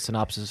Tomatoes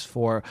synopsis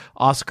for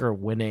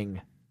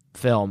Oscar-winning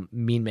film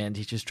Mean Man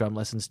Teaches Drum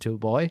Lessons to a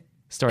Boy,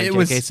 starring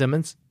J.K.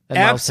 Simmons and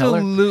Miles Teller.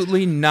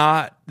 Absolutely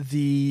not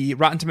the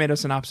Rotten Tomatoes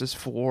synopsis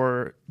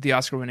for the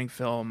Oscar-winning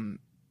film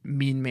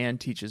Mean Man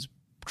Teaches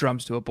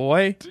Drums to a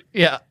Boy.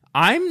 Yeah.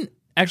 I'm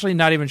actually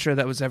not even sure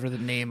that was ever the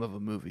name of a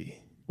movie.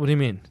 What do you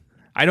mean?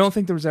 I don't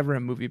think there was ever a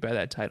movie by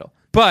that title.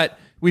 But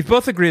we've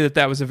both agreed that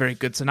that was a very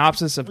good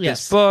synopsis of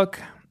this book,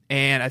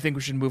 and I think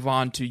we should move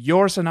on to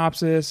your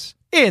synopsis.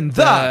 In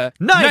the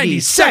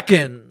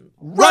 90-second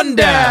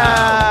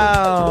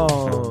rundown.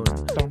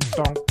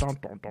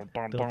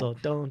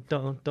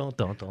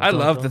 I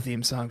love the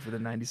theme song for the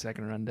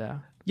 90-second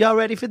rundown. Y'all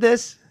ready for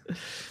this?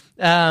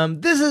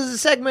 This is a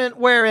segment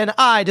wherein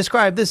I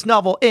describe this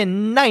novel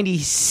in 90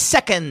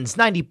 seconds,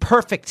 90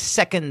 perfect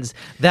seconds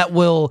that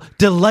will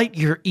delight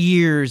your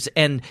ears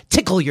and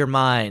tickle your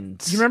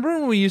minds. Do you remember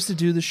when we used to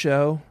do the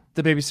show,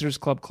 the Babysitters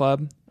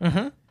Club?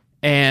 Mm-hmm.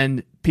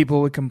 And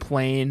people would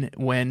complain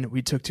when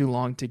we took too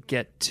long to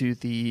get to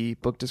the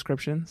book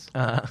descriptions?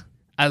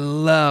 I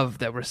love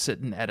that we're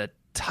sitting at a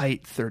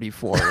tight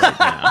 34 right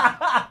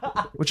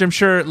now. Which I'm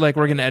sure we're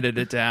going to edit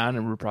it down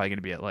and we're probably going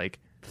to be at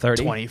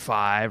 30?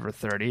 25 or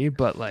 30,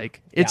 but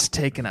it's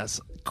taken us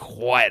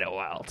quite a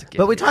while to get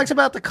But we here. talked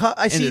about the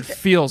and it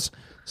feels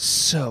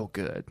so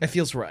good. It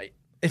feels right.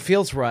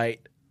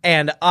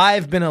 And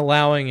I've been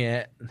allowing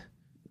it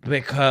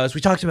because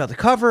we talked about the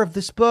cover of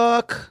this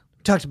book.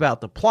 We talked about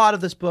the plot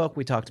of this book.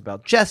 We talked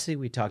about Jesse.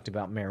 We talked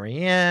about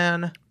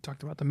Marianne.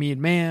 Talked about the Mean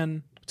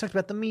Man. We talked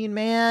about the Mean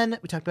Man.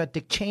 We talked about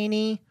Dick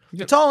Cheney.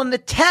 Yep. It's all in the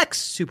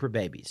text, Super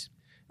Babies.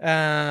 You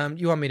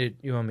want me to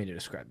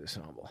describe this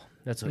novel?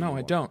 That's what No,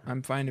 I don't.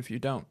 I'm fine if you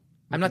don't.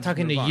 I'm not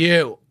talking to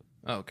you.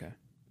 Oh, okay.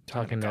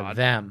 Talking to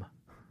them,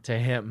 to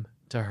him,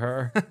 to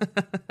her.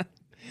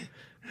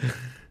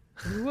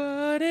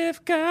 What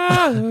if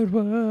God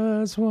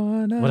was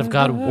one of What if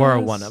God us? were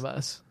one of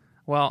us?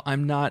 Well,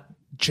 I'm not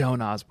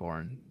Joan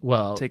Osborne.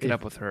 Well, take it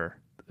up with her.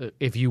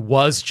 If you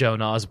was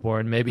Joan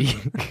Osborne, maybe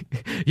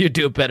you'd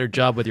do a better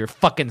job with your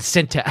fucking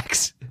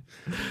syntax.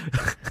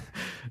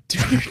 Do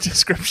your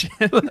description.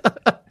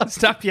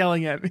 Stop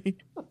yelling at me.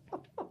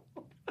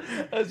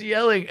 I was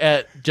yelling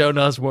at Joan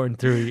Osborne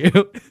through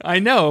you. I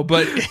know,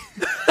 but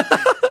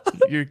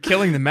you're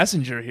killing the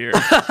messenger here.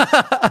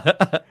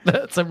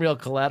 That's some real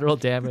collateral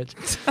damage.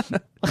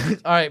 All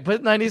right,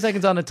 put 90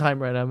 seconds on a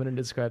timer and I'm going to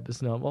describe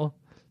this novel.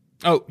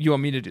 Oh, you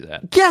want me to do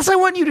that? Yes, I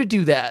want you to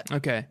do that.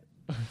 Okay.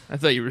 I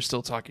thought you were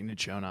still talking to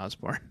Joan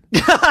Osborne.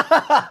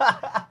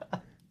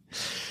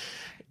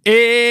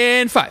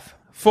 In 5,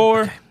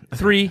 4,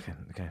 3,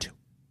 2,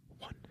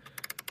 1.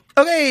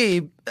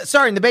 Okay,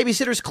 starring the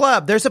Babysitters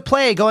Club. There's a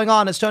play going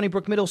on at Stony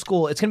Brook Middle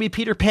School. It's going to be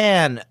Peter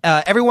Pan.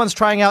 Everyone's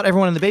trying out.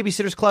 Everyone in the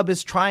Babysitters Club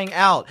is trying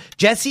out.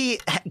 Jessie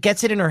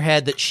gets it in her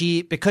head that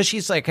because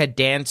she's like a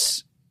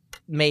dance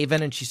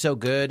maven and she's so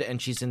good and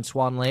she's in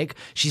Swan Lake,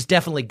 she's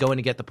definitely going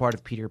to get the part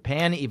of Peter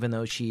Pan, even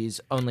though she's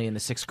only in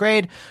the 6th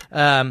grade.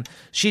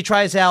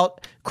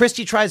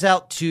 Christy tries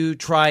out to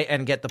try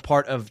and get the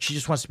part of, she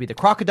just wants to be the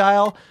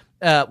crocodile.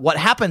 What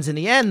happens in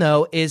the end,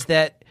 though, is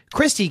that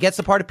Christy gets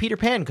the part of Peter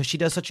Pan because she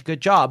does such a good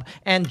job,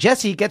 and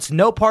Jessie gets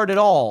no part at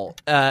all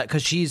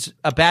because she's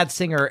a bad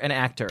singer and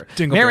actor.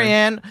 Dingleberry.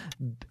 Marianne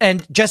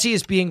and Jessie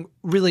is being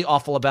really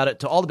awful about it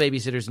to all the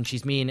babysitters, and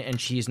she's mean and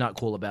she's not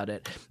cool about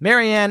it.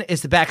 Marianne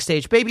is the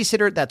backstage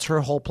babysitter. That's her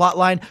whole plot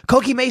line.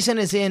 Cokie Mason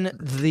is in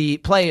the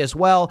play as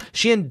well.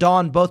 She and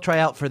Dawn both try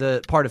out for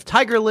the part of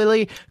Tiger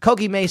Lily.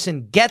 Cokie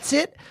Mason gets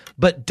it,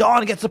 but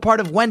Dawn gets the part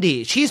of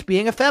Wendy. She's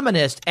being a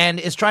feminist and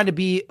is trying to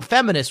be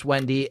feminist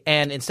Wendy,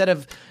 and instead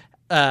of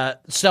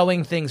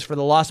sewing things for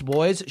the Lost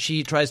Boys,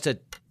 she tries to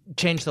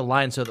change the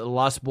line so that the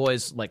Lost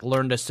Boys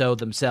learn to sew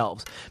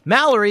themselves.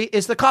 Mallory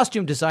is the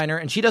costume designer,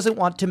 and she doesn't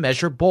want to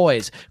measure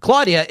boys.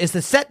 Claudia is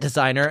the set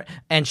designer,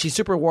 and she's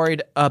super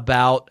worried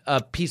about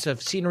a piece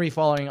of scenery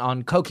falling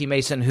on Cokie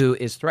Mason, who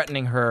is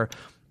threatening her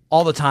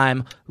all the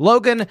time.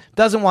 Logan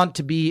doesn't want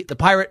to be the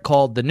pirate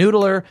called the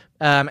Noodler,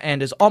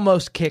 and is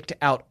almost kicked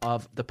out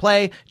of the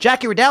play.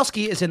 Jackie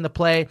Radowski is in the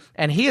play,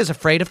 and he is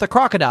afraid of the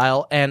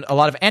crocodile, and a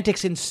lot of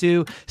antics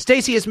ensue.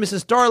 Stacy is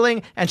Mrs.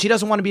 Darling, and she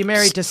doesn't want to be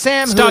married to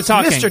Sam, who is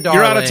talking. Mr. Darling.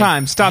 You're out of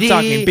time. Stop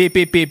talking. Beep,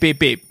 beep, beep, beep,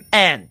 beep.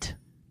 End.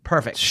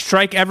 Perfect.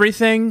 Strike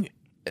everything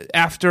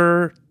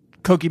after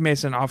Cokie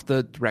Mason off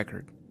the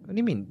record. What do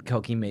you mean,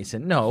 Cokie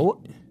Mason?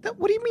 No.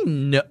 What do you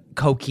mean, no,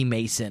 Cokie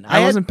Mason? I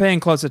wasn't paying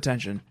close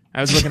attention. I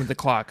was looking at the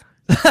clock.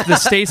 The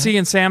Stacy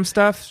and Sam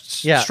stuff,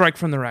 strike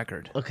from the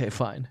record. Okay,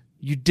 fine.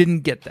 You didn't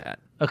get that.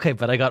 Okay,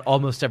 but I got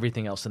almost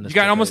everything else in this. You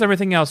got almost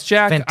everything else.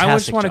 Jack, Fantastic I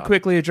just want to job.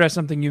 quickly address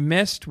something you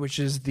missed, which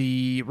is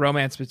the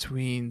romance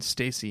between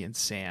Stacy and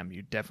Sam.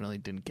 You definitely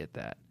didn't get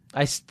that.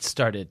 I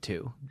started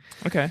to.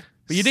 Okay.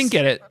 But you didn't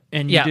get it,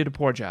 and you Yeah. did a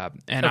poor job.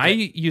 And Okay. I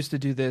used to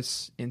do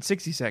this in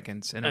 60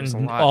 seconds, and it was a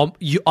lot.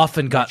 You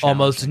often got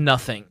challenging. almost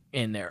nothing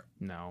in there.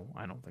 No,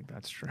 I don't think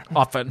that's true.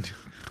 Often.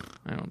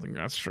 I don't think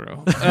that's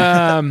true.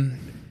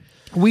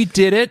 We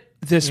did it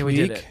this We week.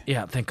 did it.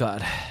 Yeah, thank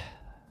God.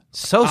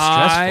 So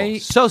stressful.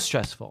 So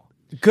stressful.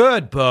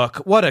 Good book.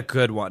 What a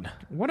good one.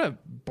 What a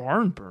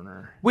barn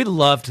burner. We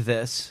loved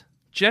this.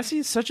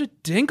 Jessie's such a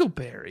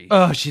dingleberry.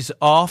 Oh, she's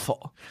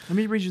awful. Let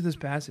me read you this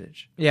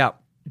passage. Yeah.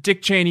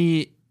 Dick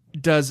Cheney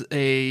does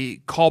a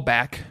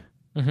callback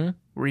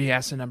where he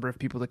asks a number of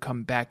people to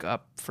come back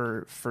up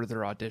for further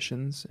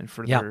auditions and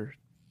further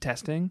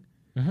testing.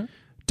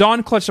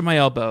 Dawn clutched at my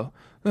elbow.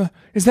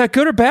 Is that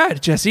good or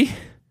bad, Jessie?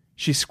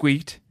 She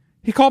squeaked.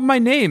 He called my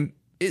name.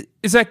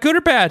 Is that good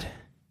or bad?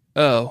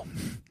 Oh,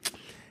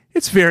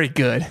 it's very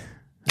good,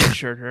 I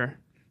assured her.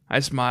 I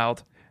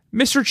smiled.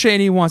 Mr.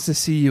 Cheney wants to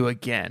see you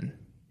again.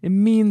 It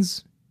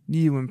means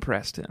you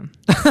impressed him.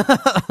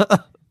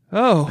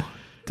 Oh,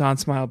 Dawn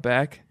smiled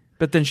back,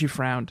 but then she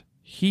frowned.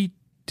 He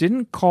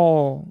didn't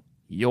call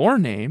your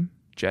name,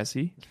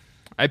 Jessie.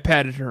 I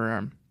patted her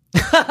arm.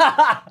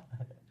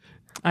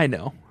 I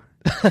know.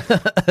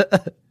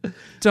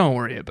 Don't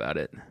worry about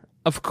it.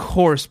 Of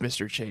course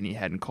Mr. Cheney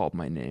hadn't called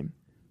my name.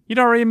 He'd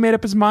already made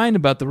up his mind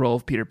about the role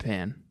of Peter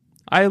Pan.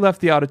 I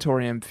left the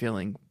auditorium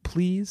feeling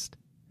pleased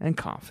and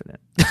confident.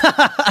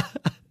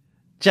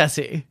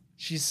 Jessie.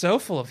 She's so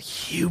full of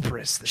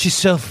hubris. She's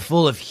so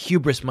full of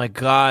hubris, my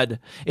God.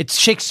 It's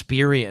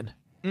Shakespearean.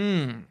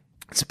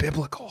 It's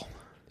biblical.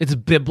 It's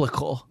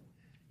biblical.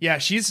 Yeah,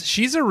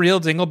 she's a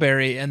real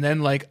dingleberry, and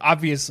then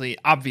obviously,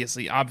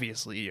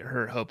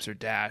 her hopes are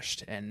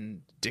dashed,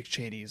 and Dick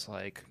Cheney's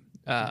like,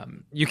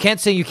 You can't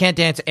sing, you can't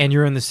dance, and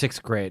you're in the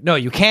 6th grade. No,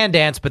 you can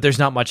dance, but there's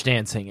not much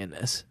dancing in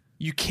this.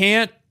 you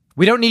can't.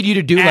 We don't need you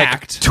to do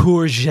Act.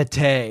 tour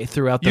jeté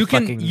throughout the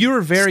fucking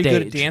You're very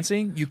good at stage.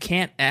 dancing. You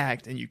can't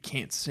act, and you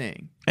can't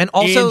sing. And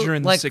also, you're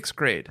in the 6th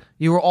grade.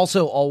 You were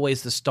also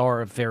always the star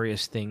of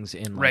various things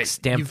in Right.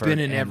 Stanford. You've been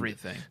in and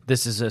everything.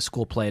 This is a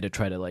school play to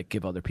try to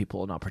give other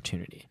people an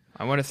opportunity.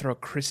 I want to throw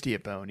Christy a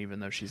bone, even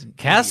though she's an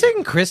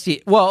Casting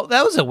Christie, well,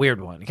 that was a weird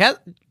one.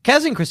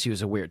 Casting Christie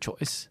was a weird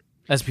choice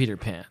as Peter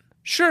Pan.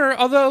 Sure,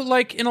 although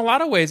in a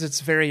lot of ways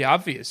it's very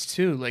obvious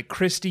too.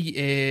 Christy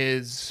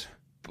is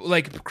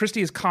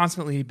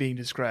constantly being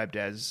described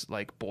as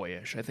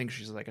boyish. I think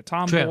she's a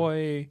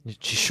tomboy.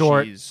 She's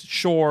short. She's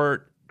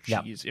short.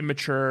 Yep. She's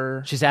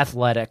immature. She's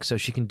athletic, so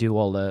she can do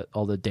all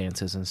the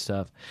dances and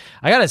stuff.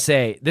 I gotta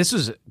say, this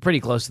was pretty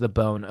close to the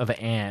bone of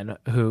Anne,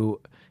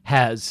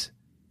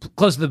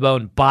 close to the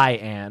bone by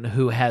Anne,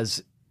 who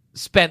has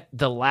spent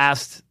the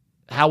last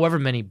however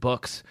many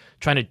books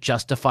trying to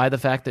justify the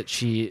fact that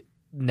she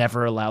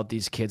never allowed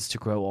these kids to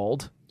grow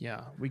old.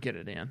 Yeah, we get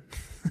it, Anne.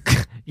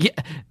 Yeah,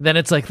 then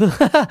it's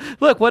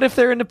look, what if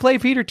they're into play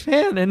Peter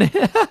Pan? And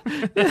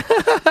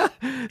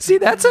see,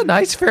 that's a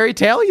nice fairy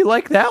tale. You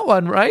like that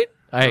one, right?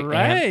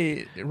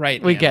 Right.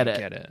 We Anne, get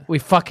it. We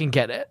fucking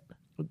get it.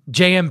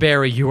 J.M.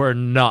 Barrie, you are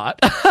not.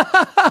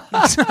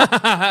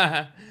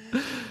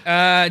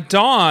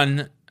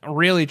 Dawn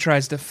really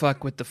tries to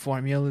fuck with the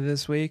formula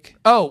this week.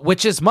 Oh,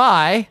 which is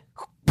my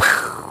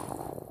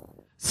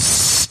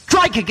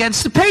strike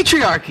against the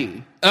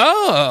patriarchy.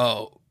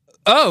 Oh,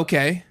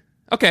 okay.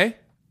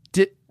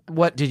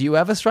 Did you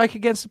have a strike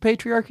against the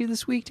patriarchy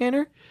this week,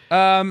 Tanner?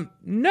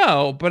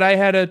 No, but I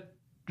had a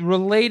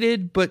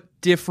related but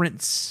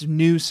different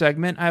new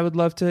segment I would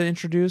love to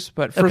introduce.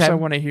 But first, Okay. I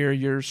want to hear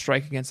your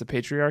strike against the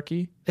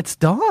patriarchy. It's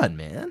Dawn,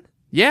 man.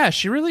 Yeah,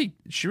 she really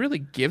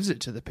gives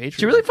it to the patriarchy.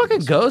 She really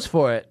fucking goes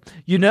for it.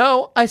 You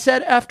know, I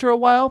said after a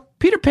while,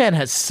 Peter Pan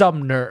has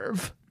some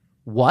nerve.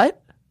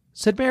 What?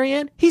 Said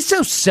Marianne. He's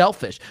so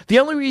selfish. The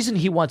only reason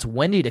he wants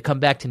Wendy to come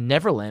back to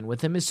Neverland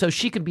with him is so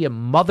she can be a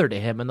mother to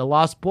him and the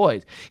Lost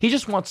Boys. He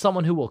just wants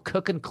someone who will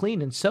cook and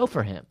clean and sew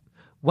for him.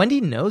 Wendy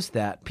knows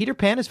that. Peter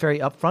Pan is very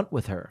upfront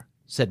with her,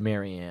 said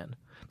Marianne.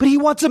 But he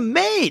wants a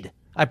maid,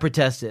 I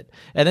protested.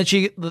 And then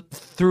she,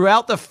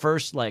 throughout the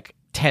first,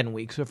 10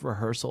 weeks of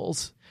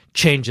rehearsals,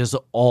 changes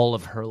all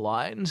of her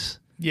lines.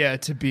 Yeah,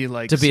 to be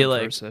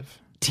subversive.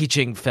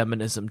 Teaching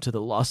feminism to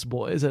the Lost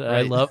Boys, and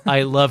right.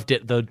 I loved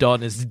it. Though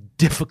Dawn is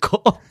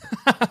difficult.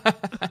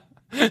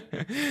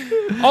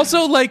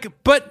 Also,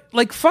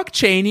 fuck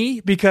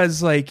Cheney,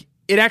 because it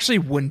actually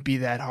wouldn't be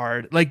that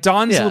hard.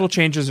 Dawn's little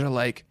changes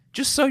are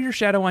just sew your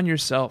shadow on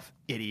yourself,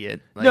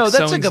 idiot. No,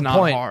 that's a good not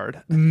point,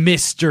 hard.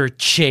 Mr.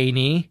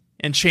 Cheney.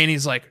 And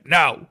Cheney's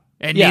no,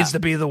 it needs to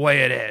be the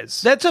way it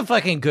is. That's a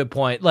fucking good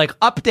point.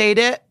 Update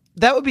it.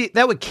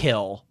 That would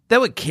kill. That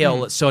would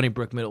kill at Stony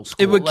Brook Middle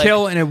School. It would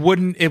kill, and it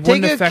wouldn't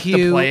affect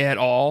the play at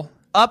all.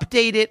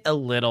 Update it a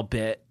little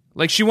bit.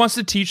 She wants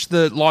to teach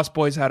the Lost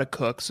Boys how to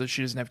cook, so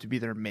she doesn't have to be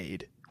their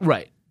maid.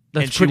 Right.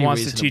 That's and she pretty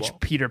wants reasonable. to teach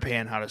Peter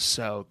Pan how to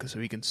sew, so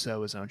he can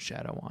sew his own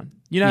shadow on.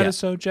 You know how to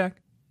sew,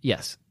 Jack?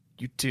 Yes.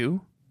 You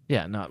do?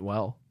 Yeah, not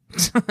well.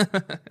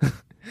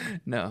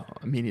 No,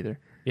 me neither.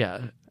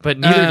 Yeah, but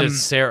neither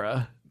does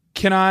Sarah.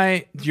 Can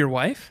I? Your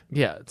wife?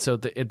 Yeah. So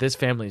this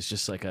family is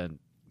just like a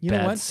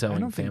bad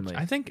sewing family.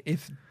 I think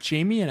if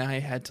Jamie and I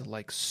had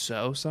to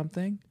sew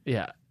something,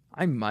 yeah,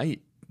 I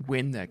might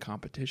win that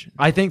competition.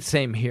 I think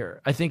same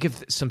here. I think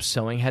if some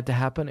sewing had to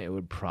happen, it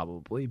would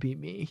probably be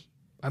me.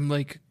 I'm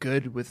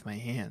good with my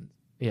hands.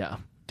 Yeah.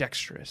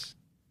 Dexterous.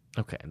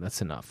 Okay,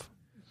 that's enough.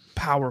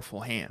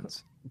 Powerful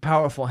hands.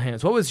 Powerful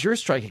hands. What was your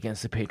strike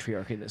against the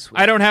patriarchy this week?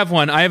 I don't have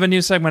one. I have a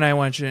new segment I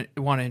want to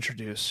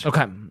introduce.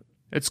 Okay.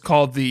 It's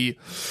called the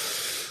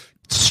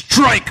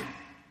Strike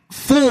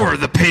for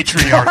the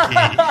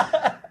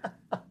Patriarchy.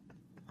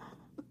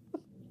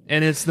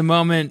 And it's the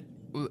moment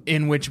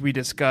in which we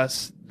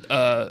discuss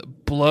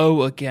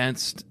blow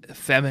against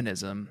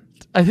feminism.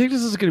 I think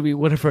this is going to be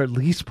one of our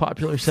least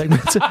popular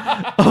segments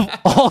of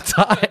all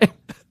time.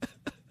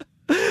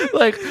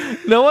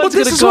 No one's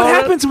going to go. This is what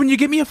happens when you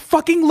give me a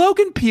fucking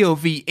Logan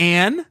POV,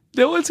 Anne.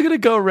 No one's going to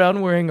go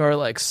around wearing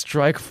our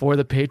strike for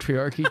the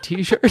patriarchy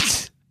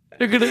t-shirts.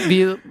 They're going to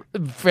be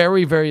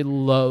very, very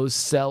low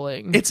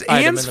selling. It's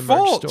Anne's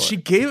fault. She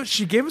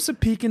gave us a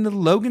peek into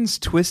Logan's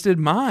twisted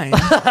mind.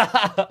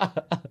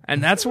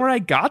 And that's where I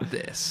got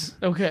this.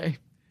 Okay.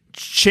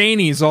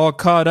 Cheney's all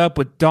caught up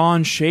with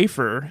Don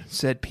Schaefer,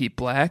 said Pete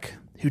Black,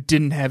 who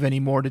didn't have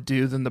any more to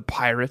do than the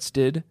pirates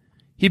did.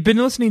 He'd been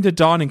listening to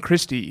Dawn and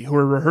Christy, who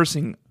were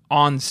rehearsing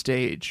on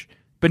stage,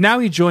 but now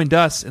he joined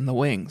us in the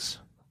wings.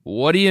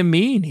 What do you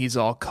mean he's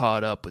all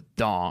caught up with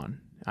Dawn?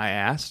 I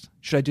asked.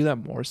 Should I do that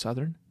more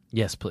Southern?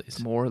 Yes,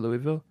 please. More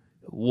Louisville?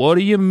 What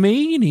do you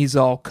mean he's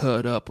all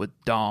cut up with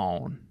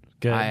Dawn?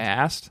 Good. I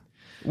asked.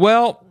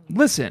 Well,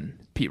 listen,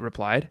 Pete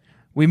replied.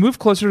 We moved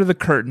closer to the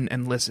curtain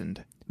and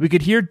listened. We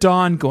could hear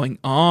Dawn going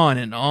on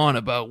and on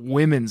about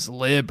women's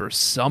lib or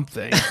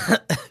something.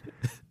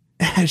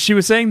 She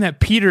was saying that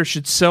Peter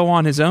should sew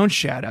on his own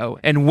shadow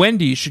and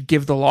Wendy should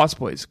give the Lost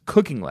Boys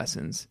cooking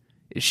lessons.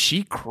 Is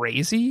she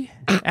crazy?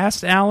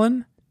 Asked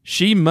Alan.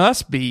 She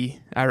must be,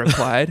 I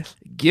replied.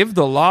 Give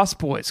the Lost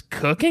Boys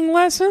cooking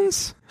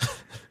lessons?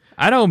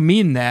 I don't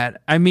mean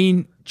that. I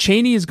mean,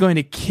 Cheney is going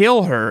to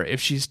kill her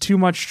if she's too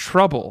much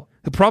trouble.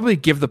 He'll probably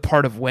give the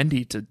part of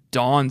Wendy to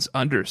Dawn's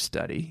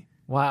understudy.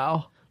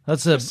 Wow.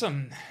 That's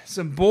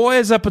some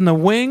boys up in the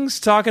wings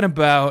talking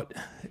about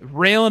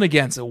railing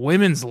against a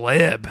women's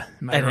lib.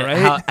 Am I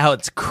right? How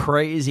it's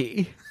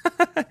crazy.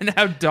 And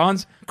how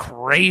Dawn's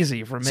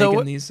crazy for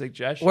making these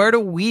suggestions. Where do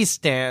we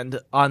stand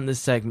on this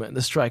segment,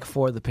 the strike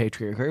for the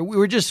patriarchy?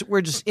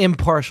 We're just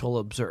impartial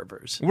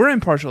observers. We're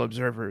impartial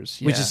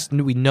observers. Yeah.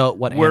 We know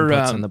what we're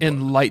Anne puts in the book.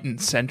 Enlightened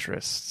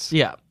centrists.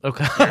 Yeah.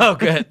 Okay. Oh,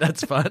 good.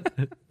 That's fun.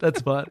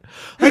 That's fun.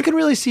 I can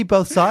really see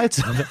both sides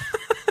of it.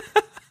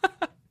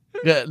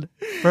 Good.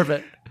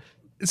 Perfect.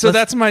 So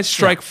that's my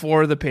strike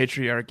for the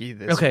patriarchy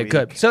this week. Okay,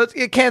 good. So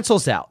it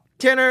cancels out.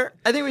 Tanner,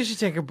 I think we should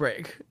take a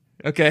break.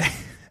 Okay.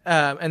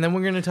 And then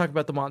we're going to talk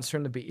about the Monster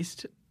and the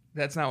Beast.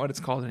 That's not what it's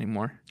called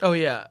anymore. Oh,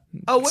 yeah.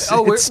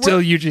 It's still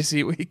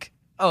UGC week.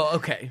 Oh,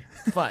 okay.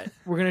 Fine.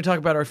 We're going to talk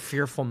about our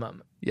fearful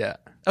moment. Yeah.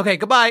 Okay,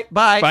 goodbye.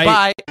 Bye.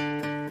 Bye.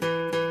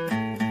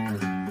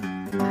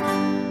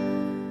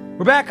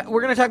 We're back.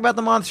 We're going to talk about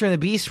the Monster and the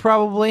Beast,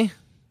 probably.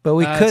 But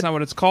we could. That's not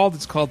what it's called.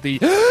 It's called the.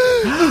 Fearful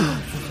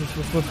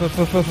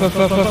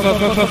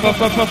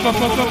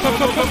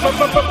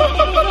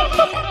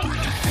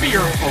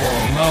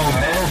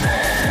moment.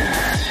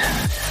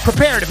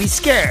 Prepare to be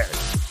scared.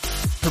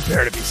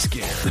 Prepare to be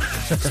scared.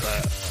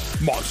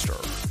 Monster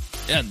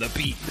and the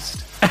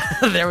Beast.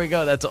 There we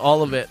go. That's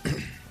all of it.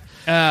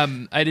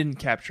 I didn't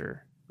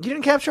capture You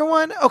didn't capture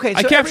one? Okay, so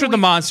I captured every the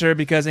week- monster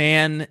because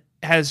Anne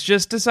has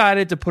just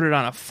decided to put it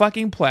on a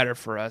fucking platter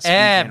for us week in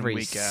and every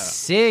week out.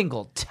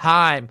 single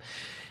time.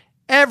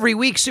 Every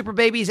week, Super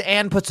Babies,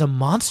 Anne puts a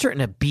monster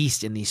and a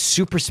beast in these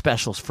super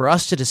specials for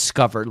us to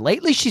discover.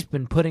 Lately, she's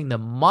been putting the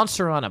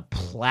monster on a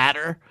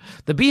platter.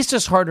 The beast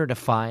is harder to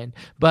find,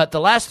 but the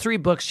last 3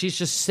 books, she's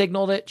just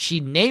signaled it. She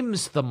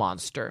names the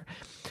monster.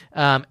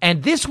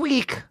 And this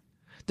week,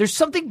 there's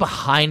something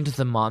behind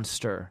the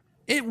monster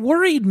It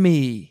worried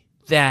me.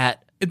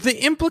 that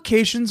The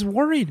implications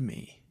worried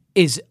me.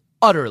 is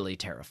utterly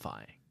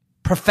terrifying,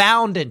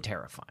 profound and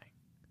terrifying.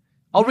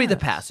 I'll read the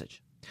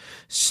passage.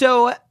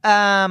 So,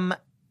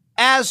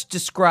 as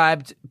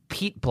described,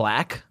 Pete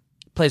Black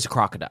plays a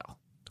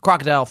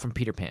crocodile from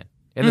Peter Pan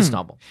in this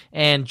novel.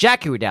 And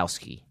Jackie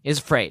Radowski is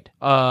afraid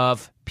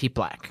of Pete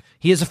Black.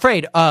 He is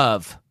afraid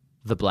of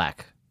the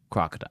black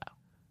crocodile.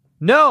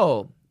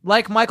 No,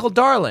 like Michael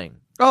Darling.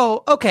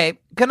 Oh, okay.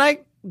 Can I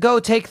go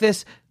take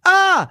this?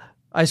 Ah!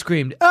 I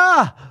screamed.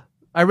 Ah!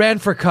 I ran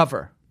for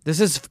cover. This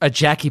is a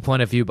Jackie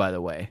point of view, by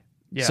the way.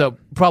 Yeah. So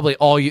probably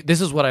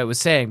this is what I was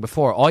saying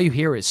before. All you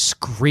hear is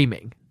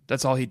screaming.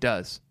 That's all he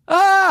does.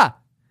 Ah!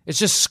 It's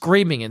just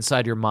screaming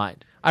inside your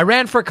mind. I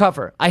ran for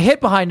cover. I hid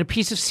behind a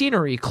piece of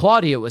scenery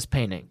Claudia was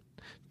painting.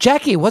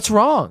 Jackie, what's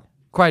wrong?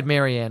 Cried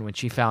Marianne when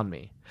she found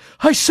me.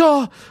 I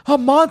saw a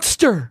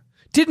monster.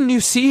 Didn't you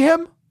see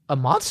him? A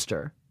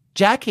monster?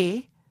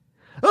 Jackie?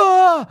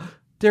 Ah!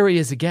 There he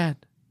is again.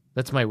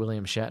 That's my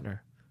William Shatner.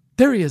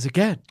 There he is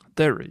again.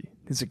 There he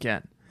is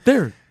again.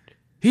 There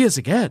he is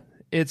again.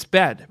 It's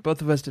bad.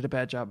 Both of us did a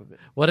bad job of it.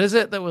 What is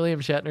it that William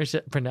Shatner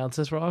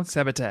pronounces wrong?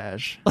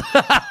 Sabotage.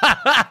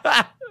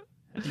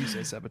 You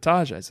say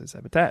sabotage, I say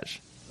sabotage.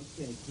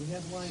 Okay, can you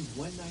have line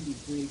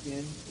 193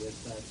 again with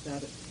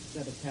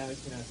sabotage,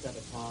 pronounced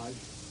sabotage?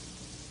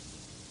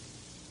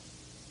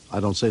 I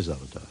don't say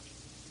sabotage.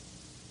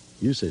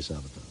 You say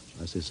sabotage.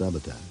 I say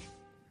sabotage.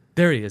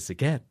 There he is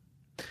again.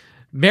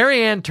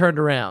 Marianne turned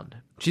around.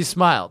 She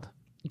smiled.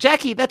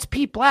 Jackie, that's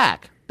Pete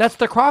Black. That's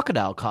the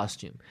crocodile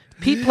costume.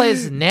 Pete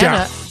plays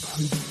Nana.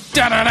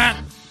 Da-da-da.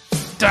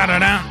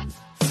 Da-da-da.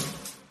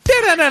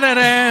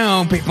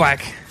 Da-da-da-da-da. Big Black.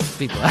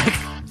 Pete Black.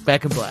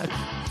 Back in black.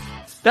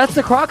 That's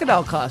the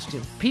crocodile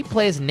costume. Pete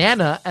plays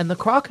Nana and the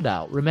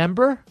crocodile.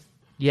 Remember?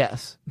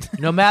 Yes.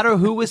 No matter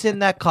who was in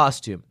that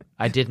costume,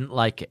 I didn't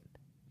like it.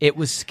 It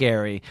was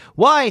scary.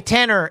 Why,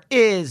 Tanner,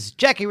 is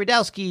Jackie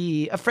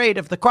Radowski afraid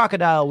of the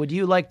crocodile? Would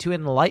you like to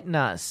enlighten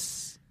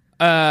us?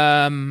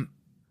 I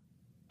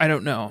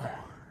don't know.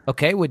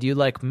 Okay, would you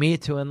like me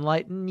to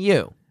enlighten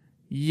you?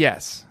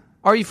 Yes.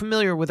 Are you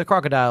familiar with the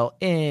crocodile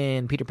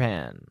in Peter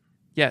Pan?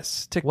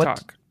 Yes.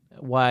 TikTok.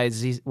 Why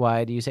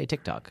do you say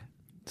TikTok?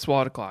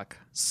 Swallowed a clock.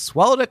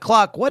 Swallowed a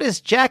clock. What is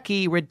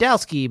Jackie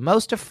Radowski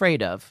most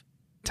afraid of?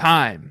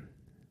 Time.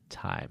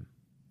 Time.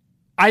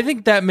 I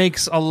think that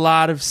makes a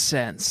lot of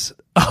sense.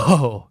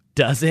 Oh,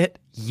 does it?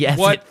 Yes,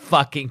 What- it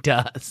fucking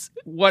does.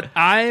 What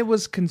I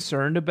was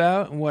concerned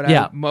about, and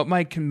what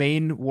my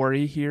main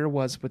worry here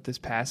was with this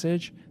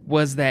passage,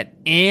 was that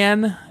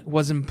Anne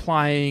was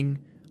implying,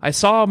 I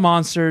saw a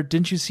monster,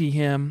 didn't you see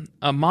him?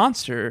 A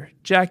monster?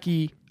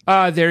 Jackie,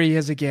 there he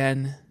is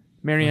again.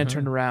 Marianne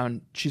turned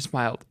around, she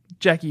smiled.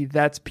 Jackie,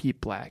 that's Pete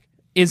Black.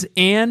 Is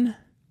Anne,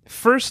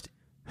 first,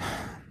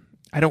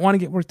 I don't want to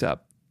get worked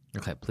up,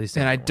 Okay, please.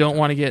 and I don't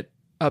want to get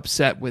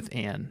upset with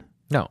Anne.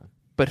 No.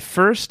 But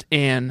first,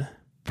 Anne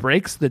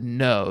breaks the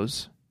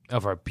nose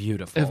Of our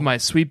beautiful. of my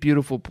sweet,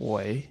 beautiful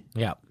boy,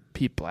 Yeah.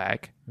 Pete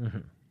Black.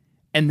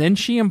 And then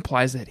she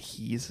implies that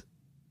he's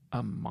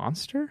a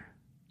monster?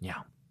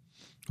 Yeah.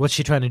 What's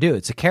she trying to do?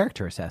 It's a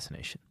character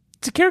assassination.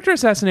 It's a character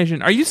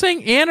assassination. Are you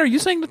saying, Anne,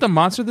 that the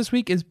monster this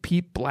week is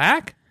Pete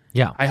Black?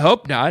 Yeah. I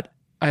hope not.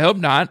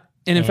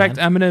 And in fact,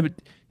 I'm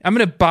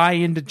gonna buy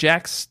into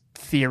Jack's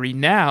theory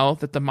now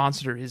that the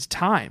monster is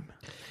time.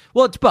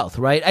 Well, it's both,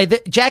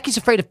 right? Jackie's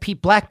afraid of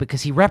Pete Black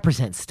because he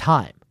represents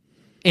time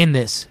in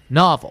this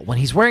novel. When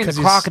he's wearing the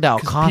crocodile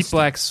costume. Pete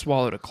Black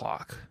swallowed a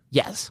clock.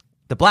 Yes.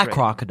 The black Right.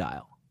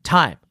 crocodile.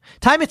 Time.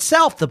 Time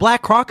itself, the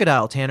black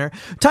crocodile, Tanner.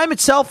 Time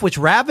itself, which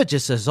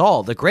ravages us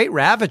all. The great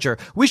ravager.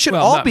 We should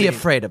Well, all not be me.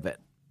 afraid of it.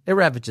 It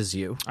ravages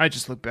you. I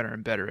just look better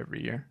and better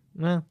every year.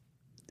 Well,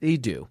 you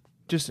do.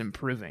 Just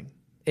improving.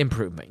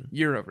 Improving.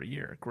 Year over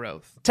year.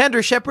 Growth.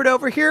 Tender Shepherd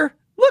over here,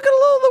 looking a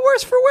little the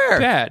worse for wear.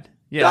 Bad.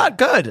 Yeah. Not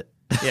good.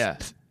 Yeah.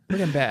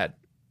 Looking bad.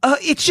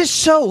 It's just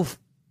so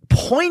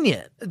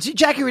poignant.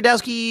 Jackie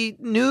Radowski,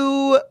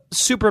 new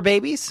Super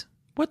Babies.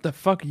 What the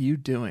fuck are you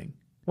doing?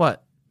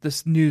 What?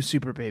 This new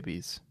Super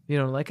Babies. You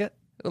don't like it?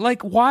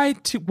 Like, why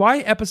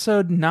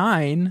episode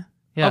 9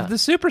 Yeah. of the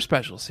Super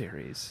Special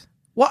series?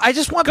 Well, I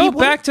just want Go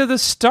people. back to the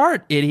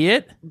start,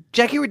 idiot.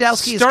 Jackie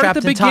Radowski is Start trapped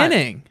at the in time.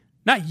 beginning.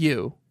 Not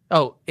you.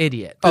 Oh,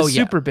 idiot. The Oh,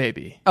 yeah. Super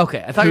Baby.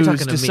 Okay, I thought you were Who's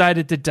talking to me.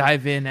 decided to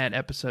dive in at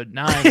episode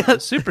 9 of the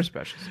Super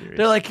Special series.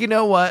 They're like, you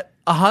know what?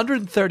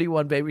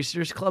 131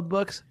 Babysitters Club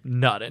books,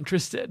 not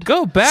interested.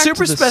 Go back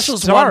Super to the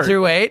Specials start. 1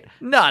 through 8,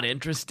 not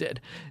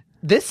interested.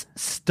 this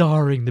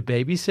starring the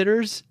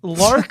babysitters,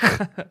 Lark,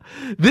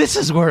 this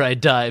is where I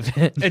dive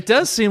in. It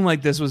does seem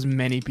like this was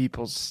many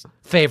people's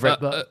Favorite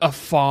book. a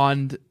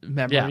fond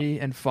memory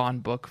and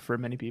fond book for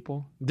many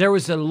people. There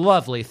was a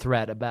lovely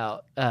thread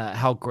about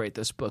how great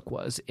this book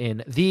was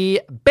in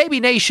the Baby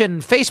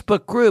Nation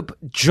Facebook group.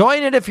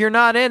 Join it if you're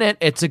not in it.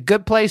 It's a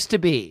good place to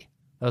be.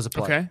 That was a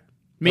plug. Okay. That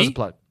was a Me?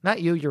 plug.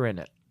 Not you. You're in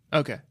it.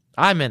 Okay.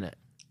 I'm in it.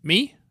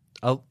 Me?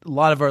 A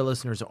lot of our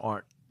listeners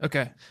aren't.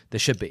 Okay. They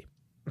should be.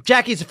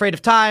 Jackie's afraid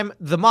of time.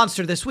 The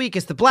monster this week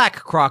is the black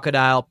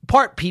crocodile.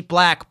 Part Pete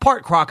Black,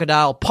 part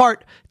crocodile,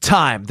 part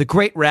time. The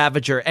great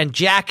ravager. And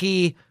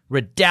Jackie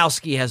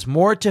Radowski has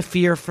more to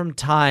fear from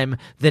time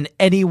than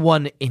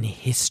anyone in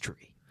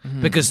history.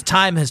 Because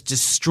time has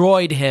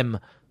destroyed him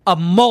a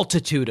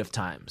multitude of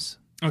times.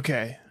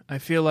 Okay. I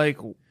feel like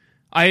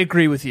I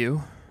agree with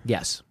you.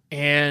 Yes.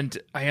 And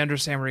I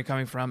understand where you're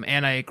coming from,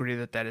 and I agree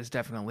that that is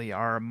definitely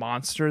our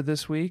monster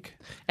this week.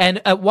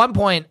 And at one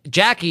point,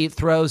 Jackie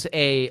throws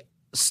a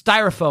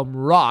styrofoam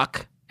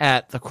rock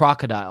at the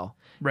crocodile.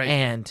 Right.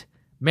 And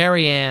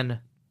Marianne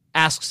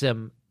asks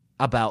him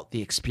about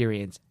the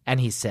experience, and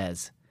he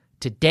says,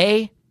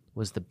 "Today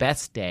was the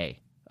best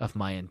day of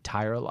my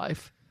entire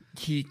life."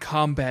 He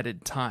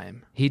combated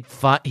time. He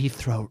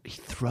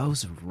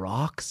throws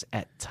rocks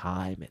at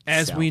time itself.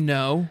 As we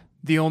know,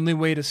 the only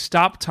way to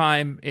stop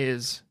time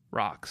is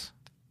rocks.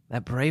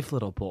 That brave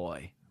little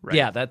boy. Right.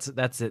 Yeah, that's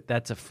it.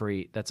 That's a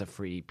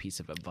free piece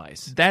of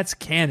advice. That's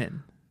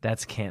canon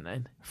That's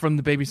canon. from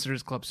the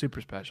Babysitters Club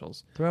Super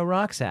Specials. Throw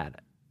rocks at it.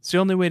 It's the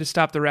only way to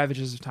stop the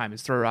ravages of time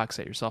is throw rocks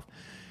at yourself.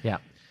 Yeah.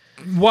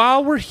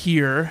 While we're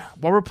here,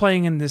 while we're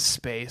playing in this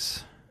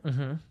space,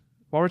 while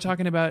we're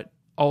talking about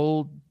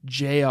old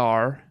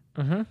JR,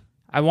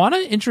 I want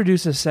to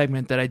introduce a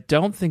segment that I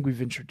don't think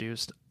we've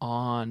introduced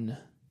on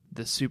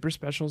the Super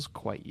Specials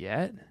quite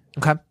yet.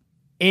 Okay.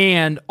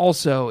 And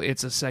also,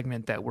 it's a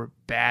segment that we're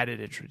bad at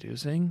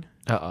introducing.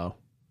 Uh-oh.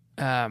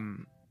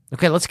 Um,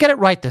 Okay, let's get it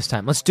right this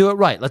time. Let's do it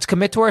right. Let's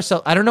commit to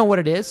ourselves. I don't know what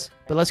it is,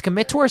 but let's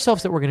commit to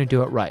ourselves that we're going to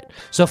do it right.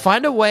 So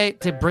find a way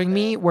to bring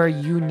me where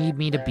you need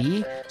me to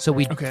be so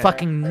we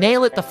fucking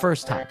nail it the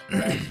first time.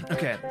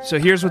 okay, so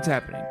here's what's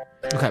happening.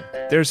 Okay.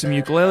 There's some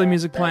ukulele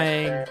music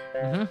playing.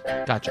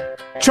 Gotcha.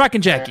 Truck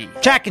and Jackie.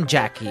 Jack and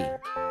Jackie.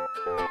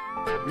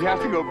 We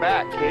have to go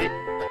back, Kate.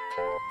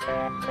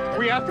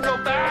 We have to go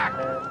back!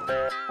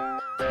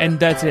 And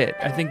that's it.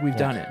 I think we've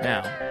done it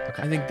now.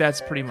 I think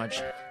that's pretty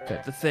much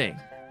the thing.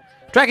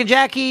 Drac and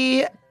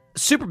Jackie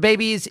Super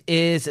Babies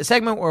is a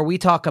segment where we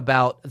talk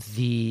about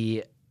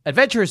the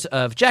adventures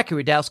of Jackie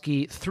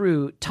Radowski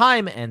through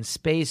time and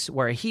space,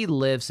 where he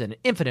lives an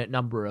infinite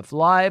number of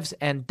lives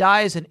and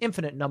dies an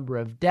infinite number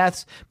of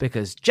deaths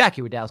because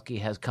Jackie Radowski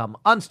has come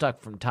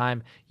unstuck from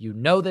time. You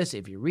know this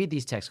if you read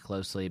these texts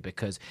closely,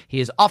 because he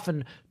is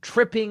often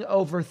tripping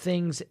over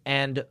things,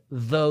 and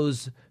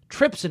those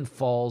trips and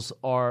falls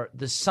are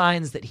the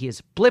signs that he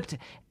has blipped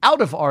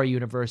out of our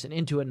universe and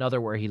into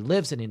another where he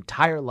lives an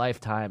entire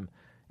lifetime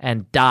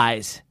and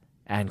dies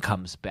and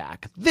comes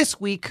back. This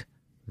week,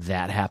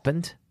 that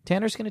happened.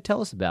 Tanner's going to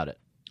tell us about it.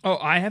 Oh,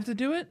 I have to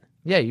do it?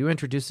 Yeah, you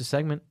introduced the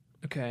segment.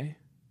 Okay.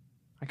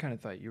 I kind of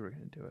thought you were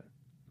going to do it.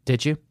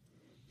 Did you?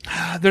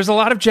 There's a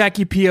lot of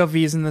Jackie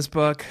POVs in this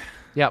book.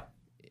 Yep.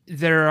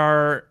 There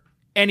are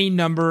any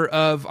number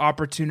of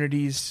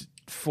opportunities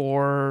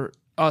for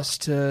us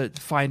to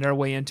find our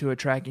way into a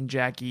tracking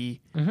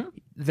Jackie.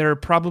 There are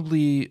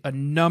probably a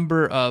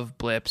number of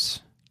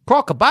blips.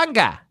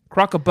 Crocabunga.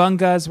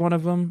 Crocabunga is one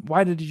of them.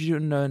 Why did you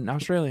do an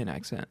Australian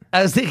accent?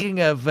 I was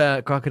thinking of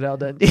Crocodile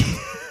Dundee.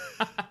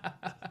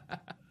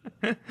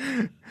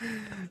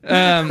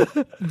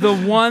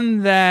 The one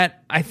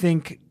that I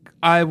think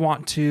I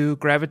want to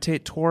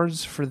gravitate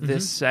towards for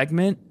this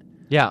segment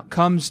Yeah.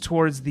 comes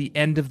towards the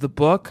end of the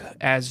book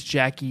as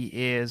Jackie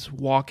is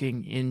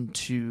walking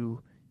into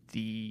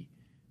the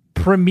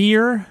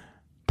premiere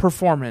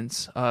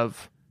performance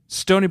of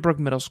Stony Brook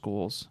Middle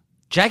School's.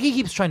 Jackie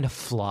keeps trying to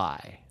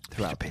fly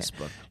throughout this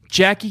book.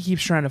 Jackie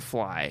keeps trying to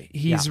fly.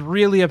 He's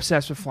really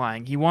obsessed with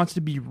flying. He wants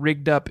to be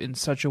rigged up in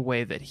such a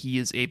way that he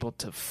is able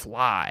to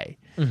fly.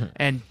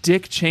 And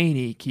Dick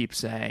Cheney keeps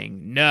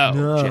saying,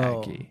 no,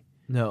 Jackie.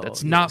 No.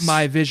 That's not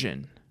my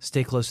vision.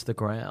 Stay close to the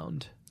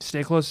ground.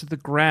 Stay close to the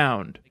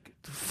ground.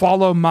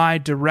 Follow my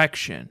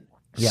direction.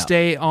 Yeah.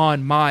 Stay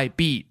on my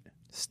beat.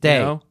 Stay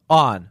You know?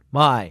 on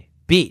my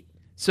beat.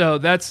 So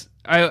that's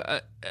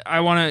I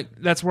want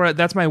to.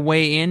 That's my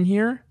way in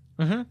here.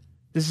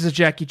 This is a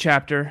Jackie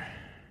chapter.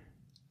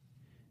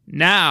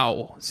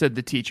 Now, said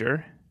the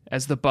teacher,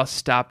 as the bus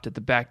stopped at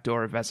the back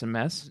door of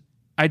SMS.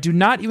 I do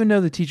not even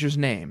know the teacher's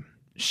name.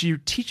 She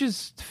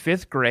teaches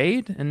 5th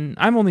grade, and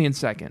I'm only in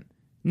 2nd.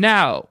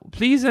 Now,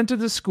 please enter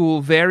the school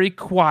very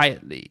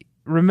quietly.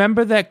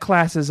 Remember that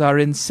classes are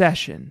in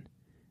session.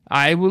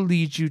 I will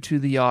lead you to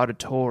the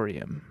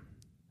auditorium.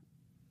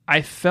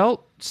 I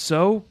felt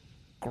so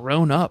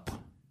grown up.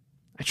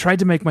 I tried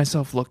to make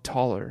myself look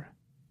taller.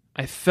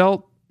 I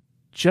felt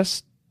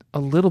just a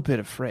little bit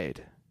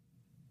afraid.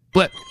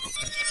 Blip.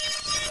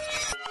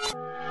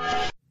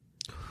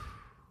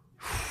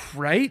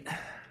 Right?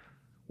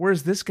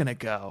 Where's this going to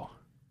go?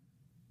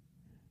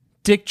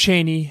 Dick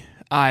Cheney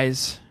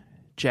eyes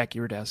Jackie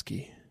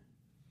Radowski.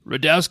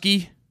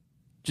 Radowski,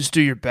 just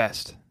do your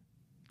best.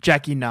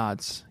 Jackie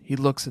nods. He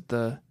looks at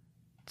the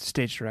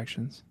stage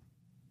directions.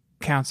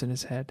 Counts in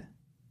his head.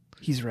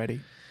 He's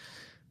ready.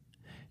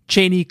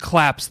 Cheney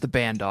claps the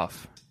band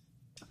off.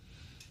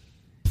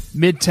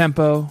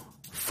 Mid-tempo,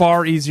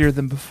 far easier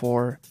than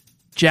before.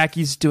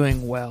 Jackie's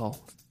doing well.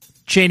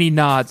 Cheney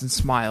nods and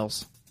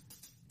smiles.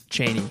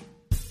 Cheney,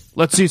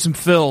 let's see some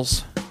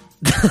fills.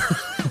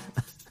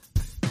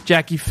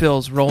 Jackie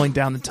fills, rolling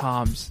down the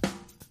toms.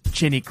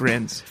 Cheney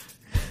grins.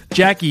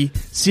 Jackie,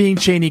 seeing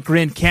Cheney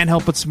grin, can't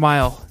help but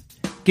smile.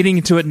 Getting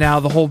into it now,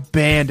 the whole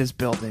band is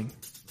building.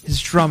 His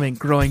drumming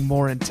growing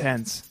more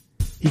intense.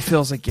 He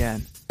fills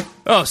again.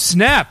 Oh,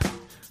 snap!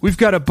 We've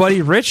got a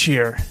Buddy Rich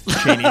here,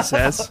 Cheney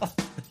says.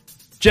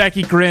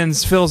 Jackie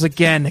grins, fills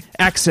again,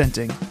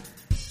 accenting,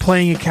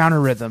 playing a counter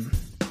rhythm.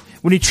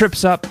 When he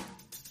trips up,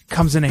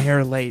 comes in a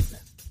hair late.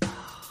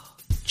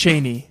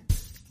 Cheney,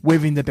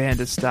 waving the band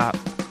to stop.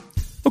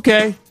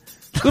 Okay,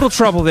 little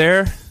trouble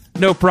there.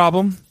 No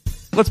problem.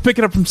 Let's pick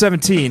it up from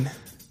 17.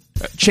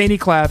 Cheney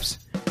claps.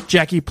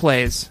 Jackie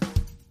plays.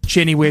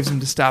 Cheney waves him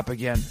to stop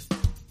again.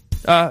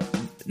 Not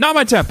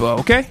my tempo,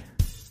 okay?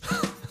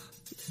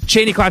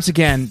 Cheney claps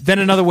again, then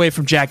another wave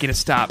from Jackie to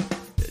stop.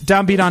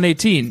 Downbeat on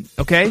 18,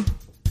 okay?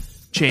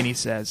 Cheney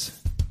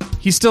says.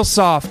 He's still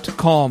soft,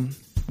 calm,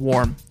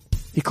 warm.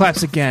 He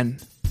claps again,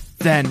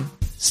 then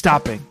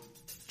stopping.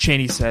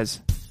 Cheney says.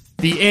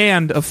 The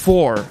and of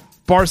 4.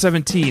 Bar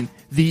 17.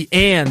 The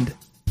and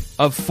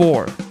of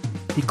 4.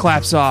 He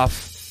claps off.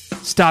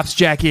 Stops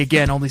Jackie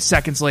again only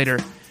seconds later.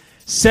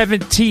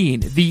 17.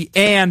 The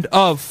and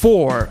of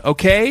 4.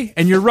 Okay?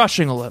 And you're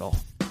rushing a little.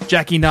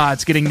 Jackie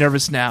nods, getting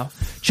nervous now.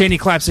 Cheney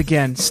claps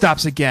again.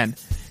 Stops again.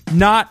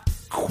 Not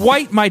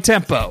quite my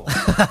tempo.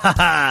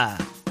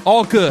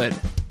 All good.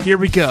 Here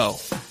we go.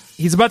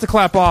 He's about to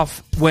clap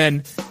off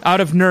when,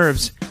 out of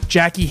nerves,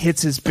 Jackie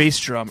hits his bass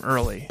drum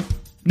early.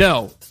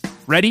 No.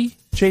 Ready?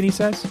 Cheney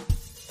says.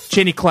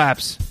 Cheney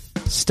claps.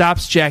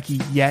 Stops Jackie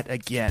yet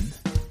again.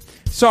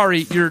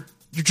 Sorry, you're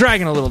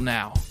dragging a little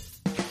now.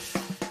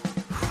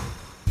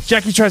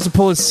 Jackie tries to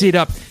pull his seat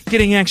up,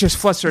 getting anxious,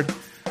 flustered.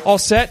 All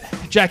set?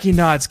 Jackie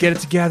nods. Get it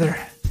together.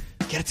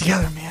 Get it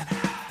together, man.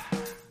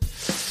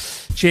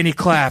 Cheney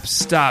claps.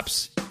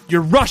 Stops.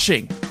 You're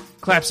rushing.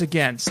 Claps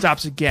again.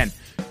 Stops again.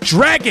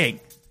 Dragging.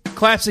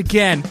 Claps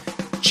again.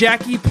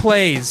 Jackie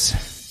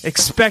plays,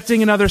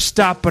 expecting another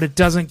stop, but it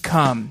doesn't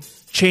come.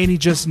 Cheney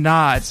just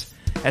nods,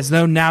 as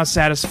though now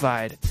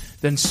satisfied,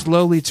 then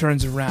slowly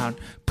turns around,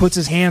 puts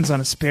his hands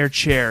on a spare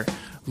chair,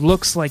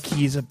 looks like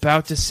he's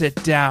about to sit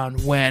down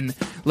when,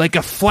 like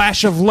a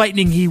flash of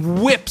lightning, he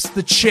whips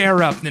the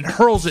chair up and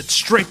hurls it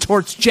straight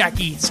towards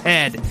Jackie's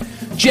head.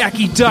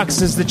 Jackie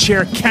ducks as the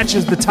chair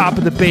catches the top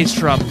of the bass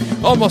drum,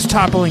 almost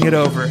toppling it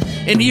over.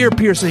 An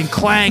ear-piercing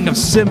clang of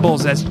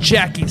cymbals as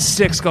Jackie's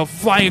sticks go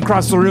flying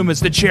across the room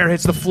as the chair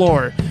hits the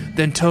floor.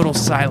 Then total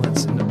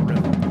silence in the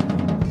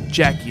room.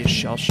 Jackie is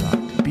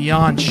shell-shocked,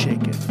 beyond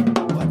shaken.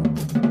 What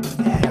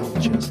the hell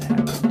just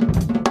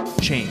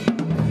happened? Cheney.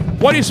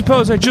 Why do you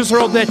suppose I just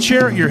hurled that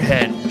chair at your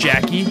head,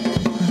 Jackie?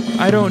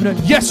 I don't know.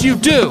 Yes, you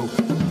do!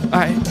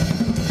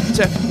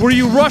 Were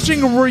you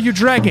rushing or were you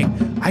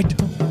dragging? I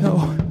don't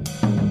know.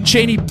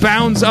 Cheney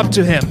bounds up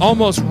to him,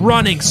 almost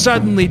running,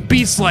 suddenly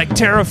beast-like,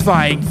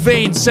 terrifying,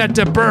 veins set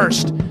to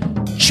burst.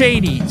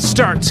 Cheney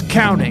starts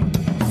counting.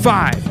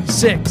 5,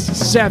 6,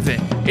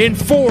 7. In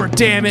 4,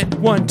 damn it.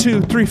 1,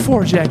 2, 3,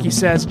 4, Jackie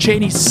says.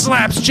 Cheney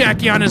slaps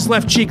Jackie on his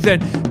left cheek,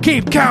 then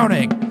keep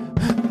counting.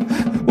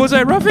 Was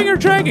I roughing or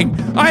dragging?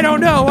 I don't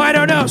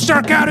know.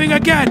 Start counting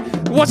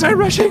again. Was I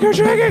rushing or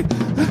dragging?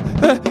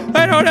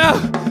 I don't know.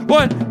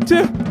 1,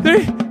 2,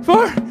 3,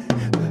 4.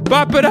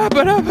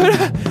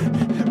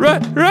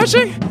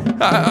 Rushing?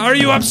 Are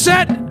you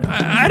upset?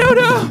 I don't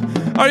know.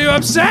 Are you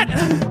upset?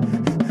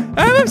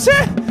 I'm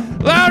upset.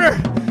 Louder.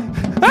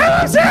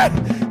 I'm upset.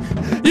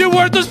 You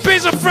worthless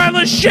piece of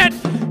friendless shit.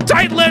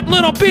 Tight-lipped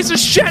little piece of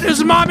shit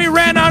whose mommy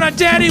ran out on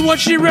daddy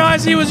once she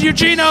realized he was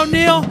Eugene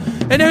O'Neill,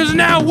 and who's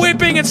now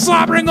weeping and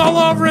slobbering all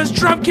over his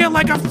drum kit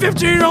like a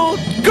 15-year-old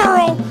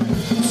girl.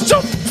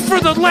 So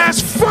for the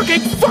last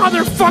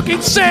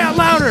fucking say it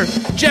louder.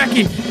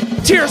 Jackie,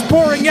 tears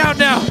pouring out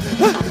now.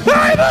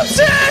 I'm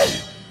upset.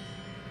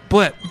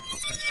 Blip.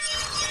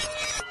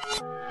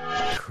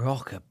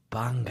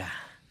 Crocabunga.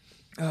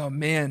 Oh,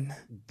 man.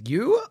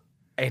 You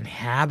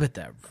inhabit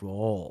that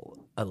role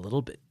a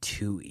little bit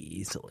too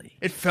easily.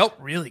 It felt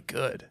really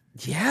good.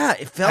 Yeah,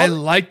 it felt... I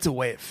liked the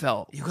way it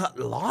felt. You got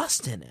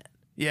lost in it.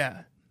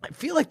 Yeah. I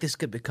feel like this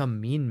could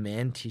become Mean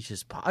Man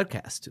Teaches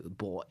Podcast to a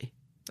boy.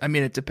 I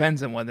mean, it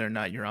depends on whether or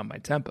not you're on my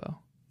tempo.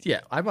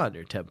 Yeah, I'm on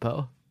your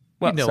tempo.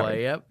 Well, you know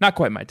sorry. I am. Not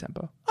quite my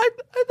tempo. I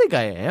think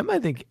I am. I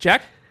think...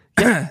 Jack?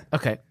 Yeah.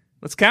 Okay.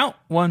 Let's count.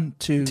 1,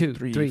 2,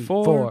 3,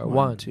 4.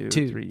 1, 2,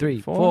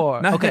 3,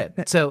 4. Okay,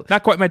 so...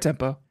 Not quite my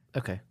tempo.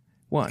 Okay.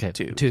 1, okay.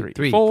 2, 2,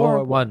 3,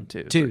 4. 1,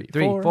 2,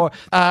 3, 4.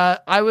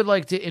 I would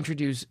like to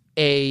introduce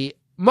a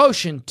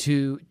motion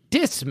to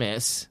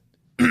dismiss.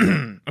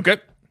 Okay.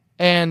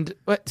 And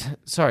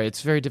sorry,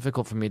 it's very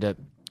difficult for me to.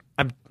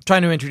 I'm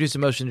trying to introduce a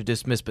motion to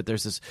dismiss, but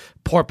there's this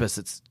porpoise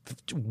that's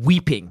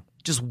weeping,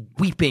 just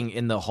weeping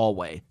in the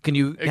hallway. Can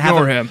you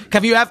Ignore him?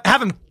 Have you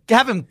have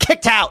him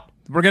kicked out?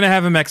 We're going to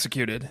have him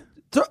executed.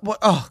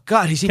 Oh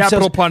God, he seems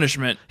Capital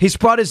punishment. He's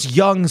brought his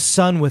young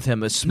son with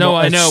him. No,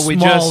 I know. We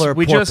just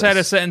porpoise. had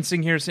a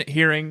sentencing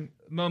hearing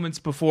moments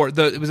before.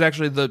 It was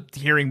actually the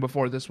hearing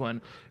before this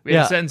one. We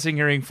had a sentencing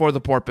hearing for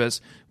the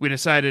porpoise. We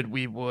decided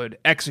we would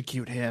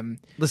execute him.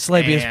 The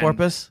Slabius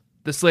porpoise.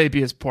 The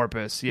Slabius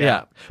porpoise.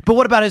 Yeah. But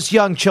what about his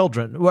young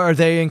children? Are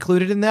they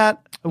included in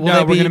that? Will No,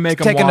 they we're be gonna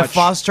make 'em taken to watch.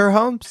 foster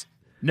homes?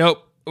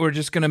 Nope. We're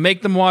just going to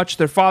make them watch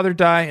their father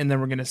die, and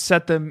then we're going to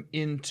set them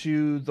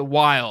into the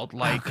wild,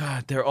 like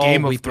God, they're all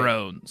Game weeping. of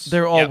Thrones.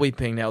 They're all Yep.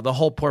 weeping now. The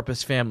whole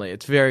porpoise family.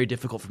 It's very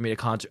difficult for me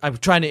to I'm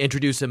trying to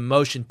introduce a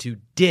motion to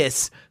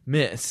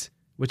dismiss,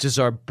 which is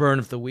our burn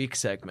of the week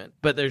segment.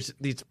 But there's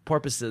these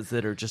porpoises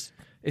that are just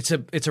it's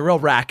a real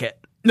racket.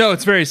 No,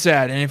 it's very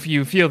sad, and if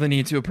you feel the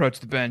need to approach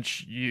the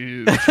bench,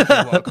 you should be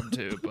welcome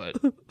to.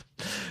 But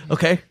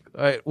Okay.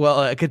 All right. Well,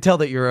 I can tell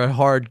that you're a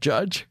hard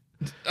judge.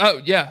 oh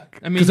yeah,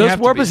 I mean, Because you those have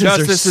to be. porpoises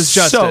Justice are is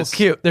justice. so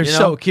cute. They're you know?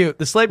 so cute.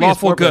 The Slabius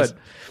Lawful porpoise. good.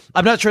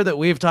 I'm not sure that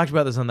we've talked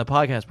about this on the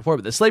podcast before,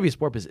 but the Slabius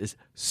porpoise is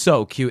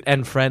so cute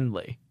and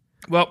friendly.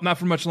 Well, not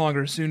for much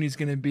longer. Soon he's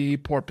going to be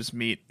porpoise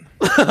meat.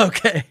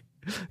 Okay.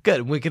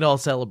 Good. We can all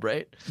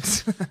celebrate.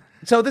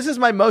 So this is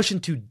my motion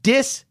to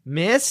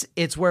dismiss.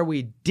 It's where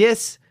we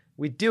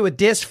do a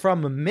diss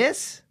from a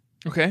miss.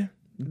 Okay,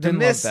 The didn't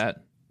miss. love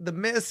that. The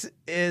miss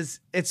is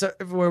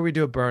where we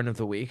do a burn of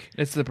the week.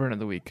 It's the burn of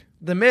the week.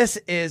 The miss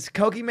is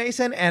Koki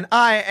Mason, and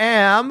I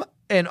am,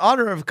 in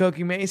honor of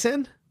Koki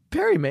Mason,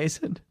 Perry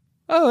Mason.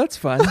 Oh, that's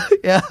fun.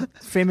 Yeah.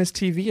 Famous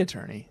TV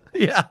attorney.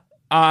 Yeah.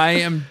 I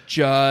am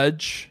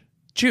Judge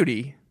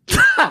Judy.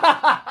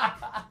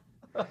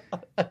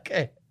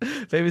 Okay.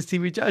 Famous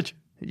TV judge.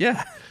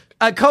 Yeah.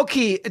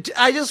 Koki,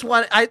 I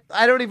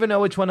don't even know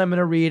which one I'm going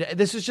to read.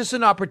 This is just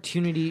an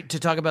opportunity to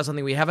talk about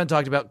something we haven't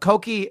talked about.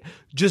 Koki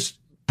just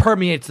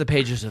permeates the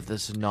pages of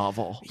this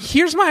novel.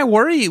 Here's my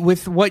worry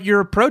with what you're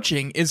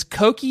approaching is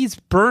Koki's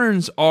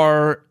burns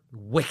are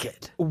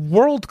Wicked.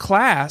 world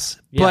class,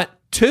 Yeah. but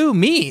too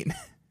mean.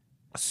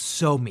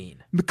 So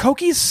mean.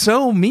 Koki's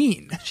so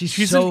mean. She's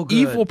an so good.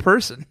 evil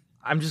person.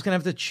 I'm just going to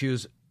have to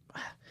choose.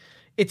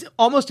 It's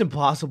almost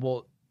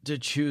impossible to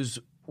choose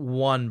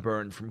one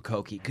burn from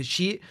Koki because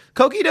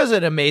Koki does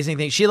an amazing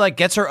thing. She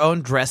gets her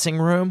own dressing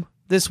room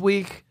this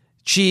week.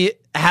 She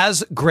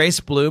has Grace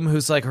Bloom,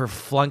 who's like her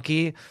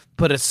flunky,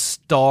 put a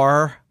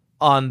star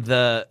on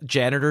the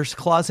janitor's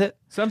closet.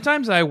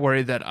 Sometimes I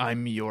worry that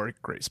I'm your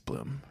Grace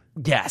Bloom.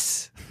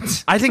 Yes.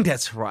 I think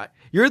that's right.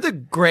 You're the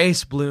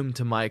Grace Bloom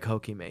to my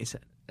Koki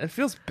Mason. It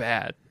feels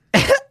bad.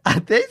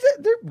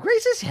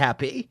 Grace is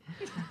happy.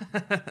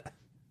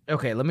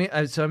 Okay,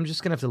 so I'm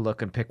just going to have to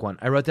look and pick one.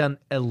 I wrote down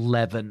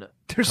 11 They're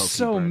Koki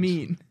so burns.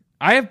 mean.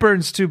 I have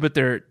burns too, but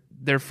they're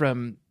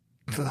from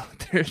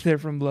they're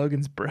from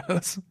Logan's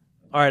Bros.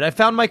 All right, I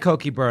found my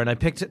Koki burn. I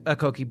picked a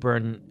Koki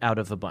burn out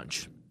of a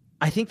bunch.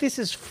 I think this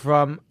is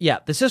from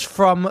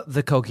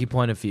the Koki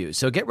point of view.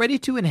 So get ready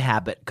to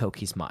inhabit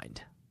Koki's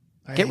mind.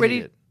 Get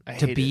ready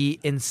to be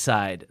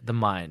inside the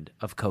mind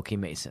of Koki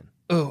Mason.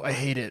 Oh, I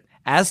hate it.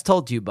 As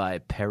told you by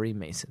Perry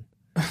Mason.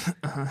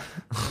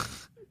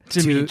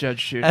 To me,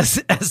 Judge Judy.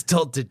 As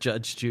told to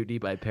Judge Judy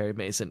by Perry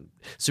Mason.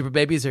 Super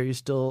Babies, are you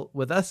still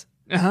with us?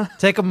 Uh-huh.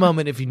 Take a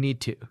moment if you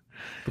need to.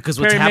 Because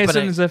what's Perry happening...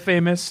 Mason is a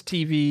famous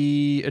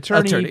TV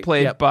attorney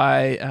played yep.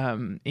 by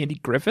Andy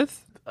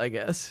Griffith. I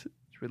guess.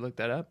 Should we look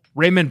that up?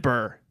 Raymond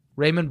Burr.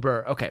 Raymond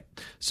Burr. Okay.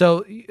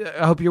 So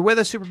I hope you're with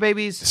us, Super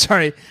Babies.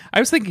 Sorry, I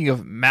was thinking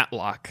of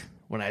Matlock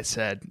when I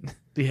said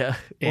Yeah.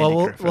 Andy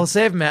Well, Griffith. we'll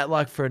save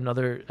Matlock for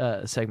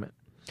another segment.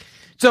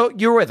 So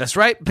you're with us,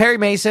 right? Perry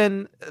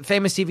Mason,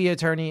 famous TV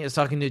attorney, is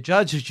talking to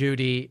Judge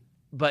Judy,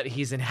 but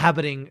he's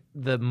inhabiting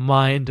the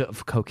mind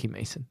of Koki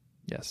Mason.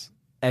 Yes.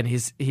 And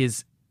he's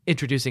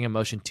introducing a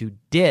motion to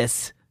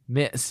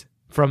dismiss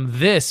from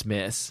this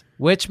miss.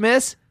 Which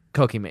miss?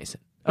 Koki Mason.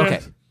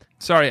 Okay.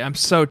 Sorry, I'm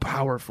so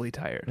powerfully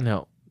tired.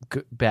 No.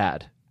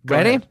 Bad. Go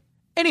Ready? ahead.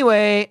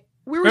 Anyway,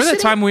 we were Remember that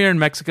sitting... time we were in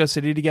Mexico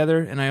City together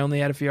and I only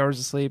had a few hours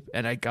of sleep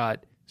and I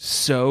got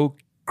so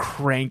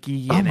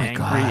cranky and my angry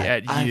God.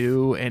 at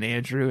you and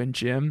Andrew and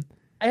Jim?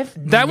 That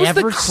That was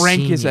the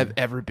crankiest I've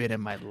ever been in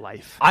my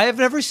life. I have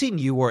never seen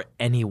you or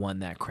anyone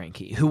that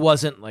cranky who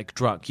wasn't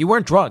drunk. You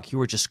weren't drunk. You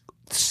were just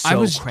so I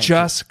was cranky.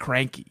 just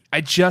cranky.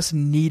 I just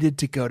needed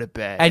to go to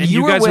bed. And And you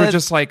you were guys were with-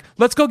 just like,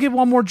 let's go get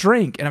one more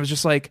drink. And I was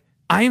just like,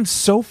 I am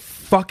so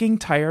fucking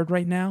tired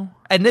right now.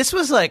 And this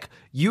was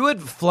you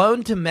had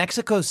flown to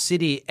Mexico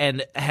City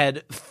and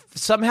had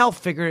somehow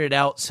figured it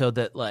out so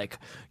that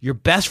your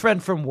best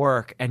friend from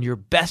work and your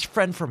best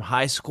friend from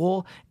high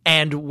school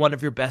and one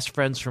of your best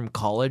friends from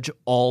college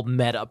all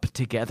met up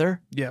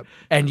together. Yep.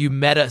 And you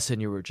met us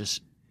and you were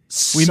just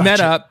We met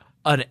up.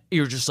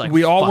 You were just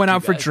We all "Fuck went you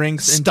out for guys.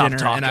 drinks and Stop dinner.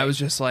 talking." And I was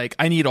just like,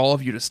 I need all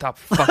of you to stop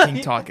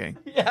fucking talking.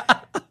 Yeah.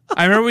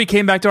 I remember we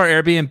came back to our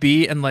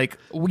Airbnb and like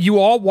you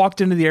all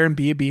walked into the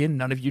Airbnb and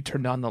none of you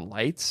turned on the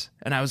lights.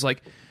 And I was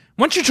like,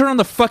 why don't you turn on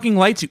the fucking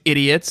lights, you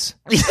idiots?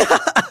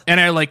 And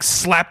I like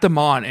slapped them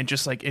on and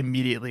just like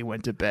immediately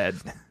went to bed.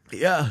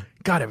 Yeah.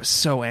 God, I was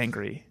so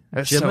angry.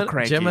 I was so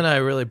cranky. Jim and I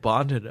really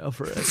bonded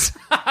over it.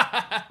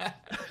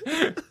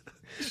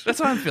 That's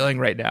what I'm feeling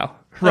right now.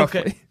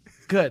 Roughly. Okay.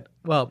 Good.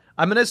 Well,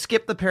 I'm going to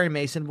skip the Perry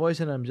Mason voice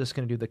and I'm just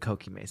going to do the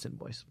Cokie Mason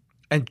voice.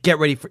 And get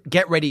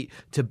ready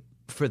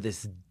for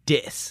this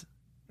diss.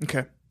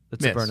 Okay.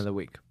 That's the burn of the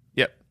week.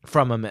 Yep.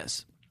 From a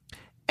miss.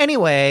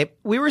 Anyway,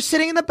 we were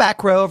sitting in the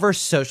back row of our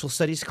social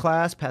studies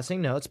class,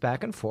 passing notes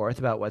back and forth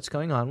about what's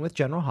going on with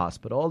General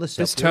Hospital.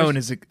 This tone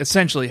is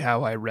essentially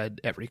how I read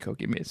every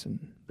Cokie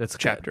Mason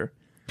chapter.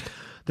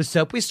 The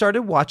soap we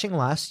started watching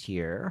last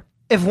year.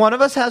 If one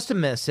of us has to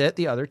miss it,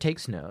 the other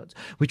takes notes.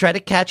 We try to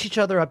catch each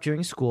other up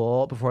during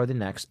school before the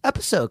next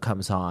episode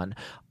comes on.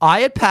 I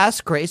had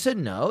passed Grace a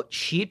note.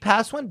 She'd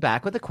passed one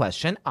back with a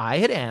question. I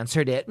had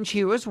answered it, and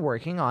she was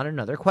working on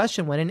another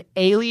question when an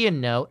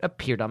alien note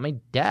appeared on my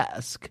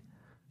desk.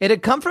 It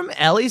had come from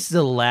Ellie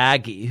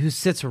Zalagi, who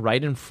sits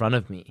right in front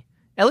of me.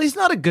 Ellie's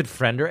not a good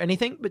friend or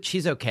anything, but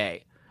she's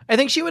okay. I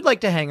think she would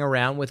like to hang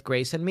around with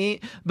Grace and me,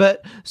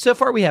 but so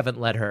far we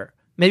haven't let her.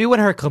 Maybe when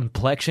her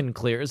complexion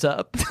clears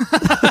up.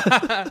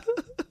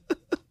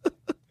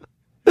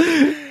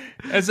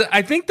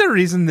 I think the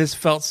reason this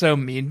felt so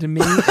mean to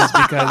me is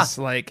because,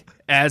 like,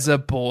 as a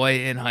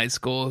boy in high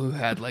school who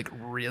had, like,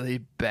 really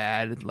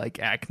bad, like,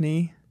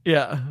 acne,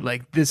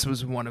 like, this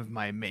was one of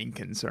my main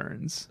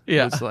concerns.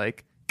 Yeah. It was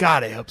like,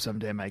 God, I hope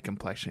someday my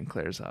complexion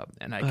clears up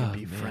and I can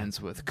be friends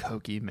with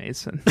Cokie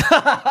Mason.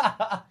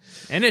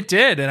 And it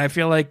did, and I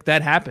feel like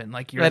that happened.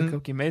 Like, you're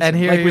Cokie Mason. And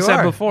here like you we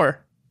said are.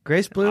 before.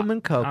 Grace Bloom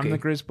and Cokie. I'm the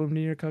Grace Bloom to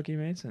your Cokie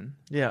Mason.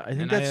 Yeah, I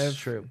think that's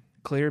true.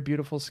 Clear,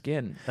 beautiful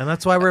skin. And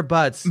that's why we're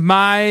buds.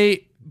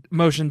 My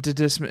motion to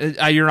dismiss,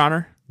 Your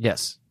Honor.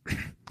 Yes.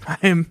 I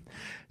am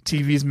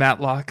TV's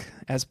Matlock,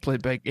 as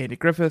played by Andy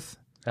Griffith.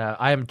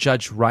 I am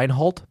Judge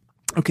Reinhold.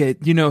 Okay,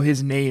 you know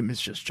his name is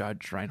just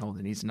Judge Reinhold,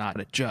 and he's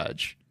not a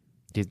judge.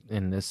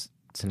 In this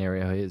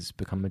scenario, he has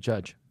become a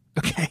judge.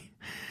 Okay.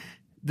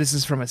 This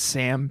is from a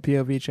Sam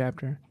POV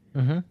chapter.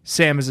 Mm-hmm.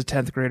 Sam is a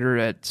 10th grader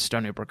at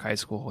Stony Brook High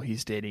School.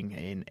 He's dating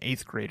an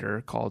 8th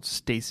grader called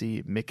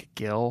Stacy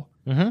McGill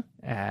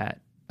at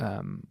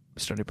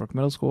Stony Brook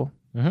Middle School.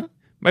 Mm-hmm.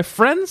 My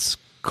friends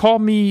call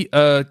me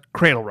a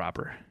cradle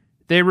robber.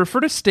 They refer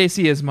to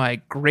Stacy as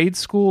my grade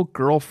school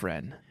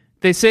girlfriend.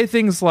 They say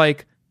things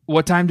like,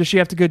 what time does she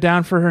have to go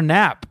down for her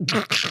nap?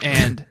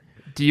 And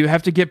do you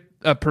have to get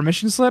a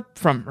permission slip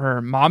from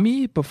her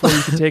mommy before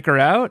you can take her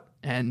out?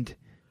 And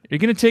are you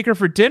going to take her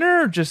for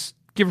dinner or just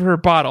give her a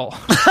bottle?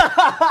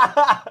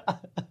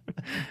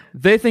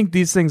 They think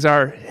these things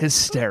are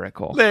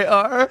hysterical. They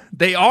are.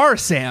 They are,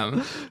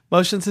 Sam.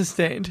 Motion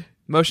sustained.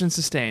 Motion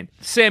sustained.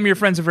 Sam, your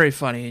friends are very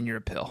funny and you're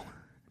a pill.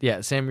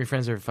 Yeah, Sam, your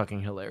friends are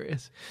fucking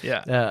hilarious.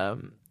 Yeah.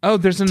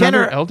 There's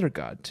another elder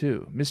god,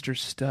 too. Mr.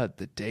 Stud,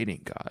 the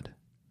dating god.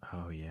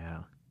 Oh,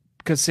 yeah.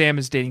 Because Sam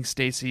is dating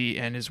Stacy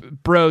and his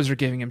bros are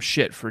giving him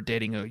shit for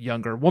dating a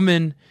younger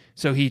woman.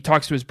 So he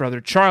talks to his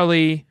brother,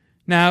 Charlie.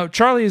 Now,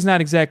 Charlie is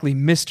not exactly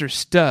Mr.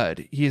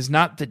 Stud. He is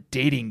not the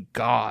dating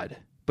god.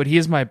 But he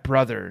is my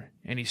brother,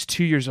 and he's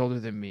 2 years older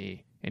than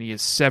me, and he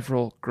has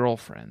several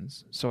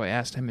girlfriends. So I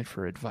asked him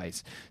for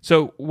advice.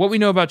 So what we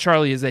know about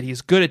Charlie is that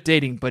he's good at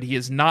dating, but he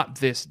is not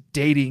this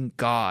dating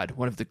god,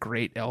 one of the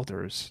great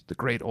elders, the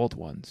great old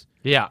ones.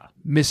 Yeah.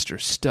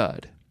 Mr.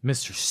 Stud.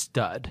 Mr.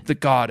 Stud. The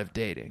god of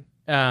dating.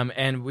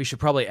 And we should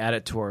probably add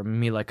it to our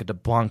Me Like a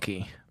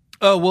DeBlanky.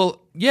 Oh,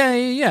 well,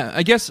 yeah.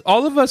 I guess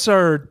all of us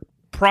are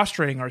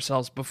prostrating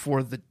ourselves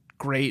before the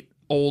great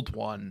old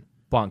one,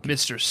 Bonky.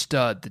 Mr.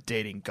 Stud, the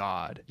dating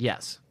god.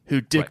 Yes. Who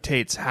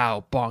dictates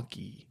how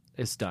Bonky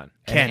is done.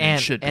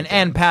 Should be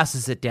and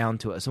passes it down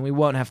to us. And we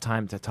won't have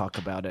time to talk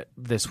about it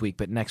this week,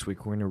 but next week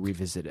we're going to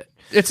revisit it.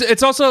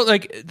 It's also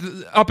like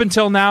up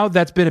until now,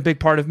 that's been a big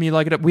part of Me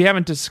Like It. We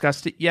haven't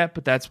discussed it yet,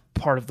 but that's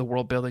part of the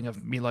world building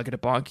of Me Like It a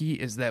Bonky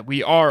is that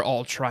we are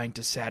all trying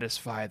to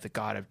satisfy the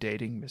god of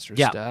dating, Mr.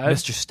 Stud.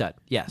 Mr. Stud.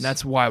 Yes. And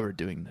that's why we're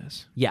doing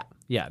this. Yeah.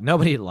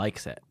 Nobody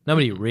likes it.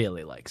 Nobody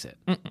really likes it.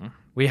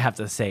 We have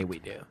to say we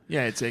do.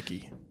 Yeah, it's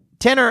icky.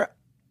 Tanner,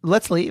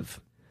 let's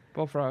leave.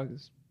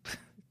 Bullfrogs.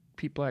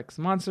 Pete Black's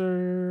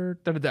monster.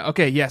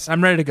 Okay, yes,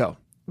 I'm ready to go.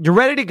 You're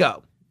ready to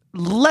go.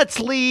 Let's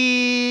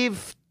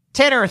leave.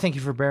 Tanner, thank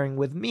you for bearing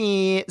with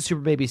me.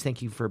 Super Babies,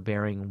 thank you for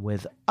bearing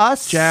with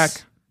us.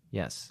 Jack.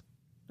 Yes.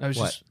 I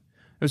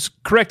was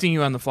correcting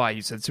you on the fly.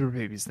 You said Super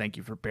Babies, thank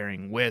you for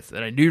bearing with.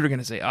 And I knew you were going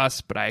to say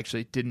us, but I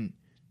actually didn't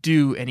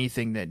do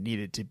anything that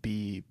needed to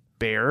be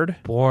bared.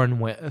 Born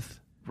with.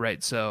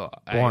 Right, so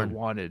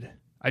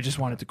I just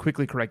wanted to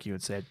quickly correct you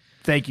and said,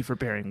 thank you for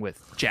bearing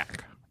with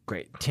Jack.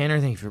 Great. Tanner,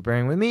 thank you for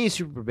bearing with me.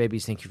 Super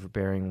Babies, thank you for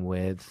bearing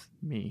with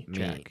me.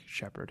 Jack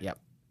Shepard. Yep.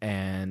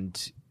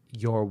 And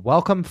you're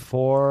welcome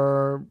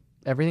for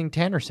everything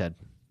Tanner said.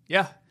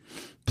 Yeah.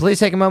 Please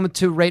take a moment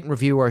to rate and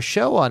review our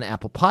show on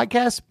Apple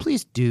Podcasts.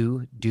 Please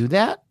do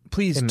that.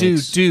 Please It do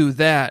makes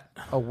that.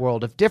 a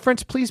world of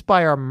difference. Please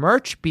buy our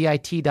merch,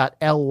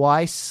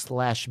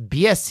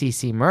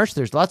 bit.ly/BSCC merch.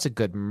 There's lots of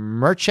good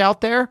merch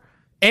out there.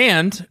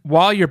 And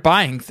while you're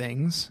buying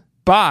things,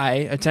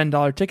 buy a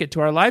 $10 ticket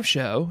to our live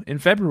show in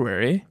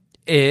February.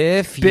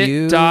 If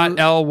you...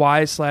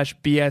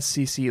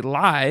 bit.ly/BSCC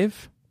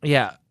live.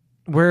 Yeah.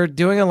 We're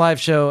doing a live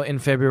show in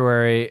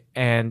February,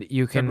 and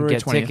you can February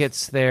get 20th.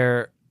 tickets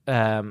there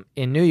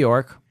in New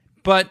York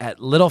But at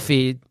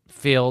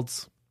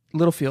Littlefields.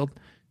 Littlefield,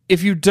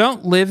 if you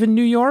don't live in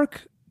New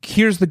York,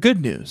 here's the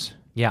good news.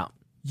 Yeah.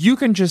 You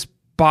can just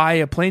buy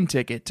a plane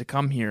ticket to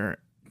come here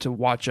to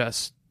watch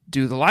us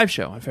do the live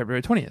show on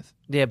February 20th.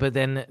 Yeah, but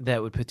then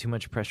that would put too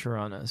much pressure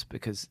on us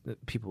because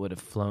people would have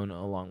flown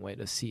a long way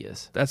to see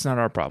us. That's not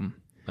our problem.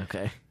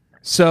 Okay.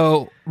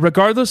 So,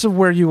 regardless of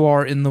where you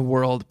are in the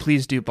world,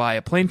 please do buy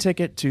a plane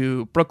ticket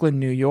to Brooklyn,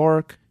 New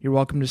York. You're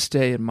welcome to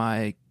stay in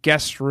my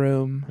guest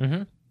room.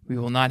 Mm-hmm. We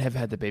will not have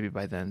had the baby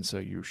by then, so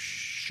you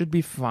should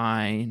be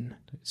fine.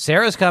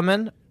 Sarah's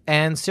coming,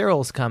 and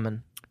Cyril's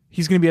coming.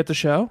 He's going to be at the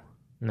show?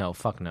 No,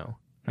 fuck no.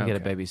 You get a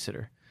Okay.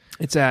 babysitter.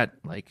 It's at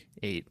like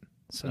 8.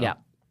 So Yeah.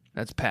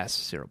 that's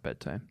past 0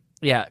 bedtime.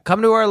 Yeah,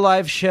 come to our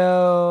live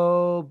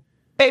show,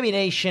 Baby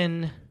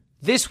Nation.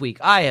 This week,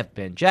 I have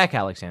been Jack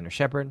Alexander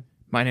Shepard.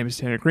 My name is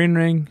Tanner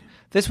Greenring.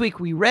 This week,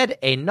 we read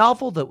a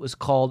novel that was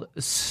called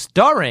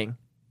Starring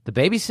the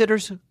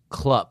Babysitter's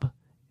Club.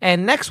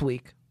 And next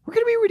week, we're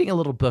going to be reading a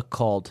little book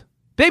called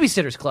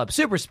Babysitter's Club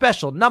Super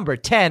Special Number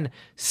 10,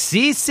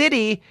 Sea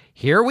City,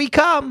 Here We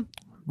Come.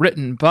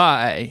 Written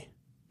by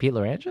Pete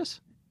Larangis?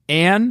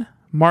 Anne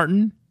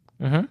Martin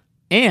Mm-hmm.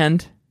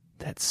 and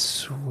that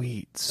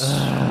sweet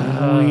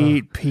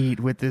Pete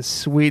with his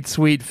sweet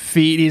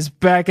feet. He's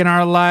back in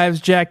our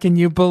lives, Jack. Can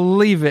you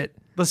believe it?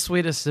 The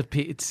sweetest of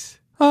Pete's.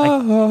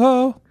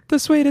 Oh, the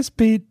sweetest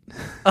Pete.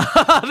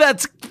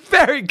 That's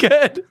very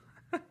good.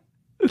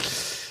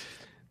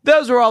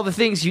 Those are all the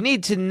things you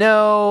need to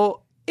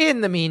know.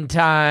 In the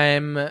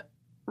meantime,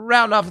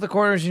 round off the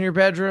corners in your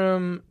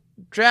bedroom,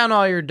 drown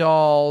all your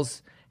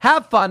dolls,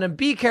 have fun and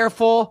be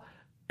careful.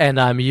 And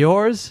I'm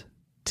yours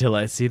till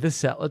I see the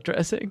salad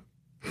dressing.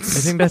 I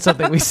think that's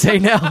something we say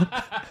now.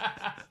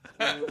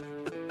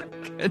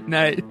 Good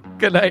night.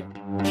 Good night.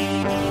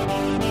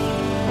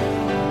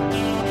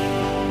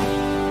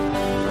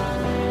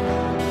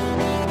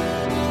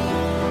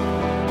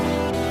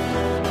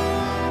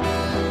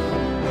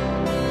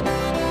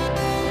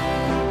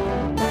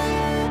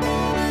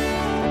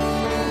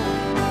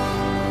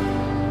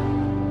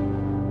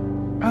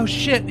 Oh,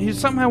 shit. Here's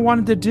something I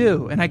wanted to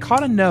do, and I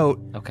caught a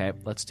note. Okay,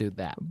 let's do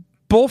that.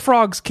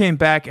 Bullfrogs came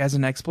back as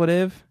an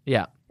expletive,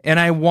 Yeah. and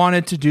I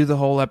wanted to do the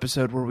whole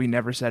episode where we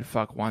never said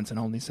fuck once and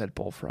only said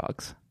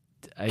bullfrogs.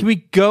 Can we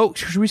go?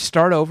 Should we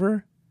start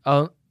over?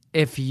 Oh,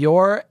 if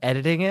you're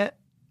editing it,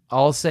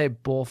 I'll say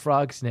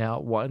bullfrogs now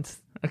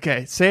once.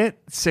 Okay, say it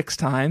 6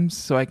 times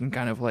so I can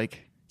kind of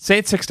like say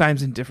it 6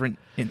 times in different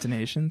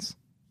intonations.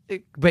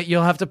 But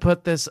you'll have to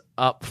put this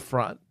up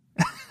front.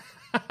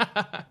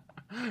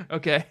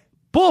 Okay.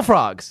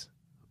 Bullfrogs.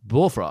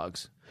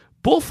 Bullfrogs.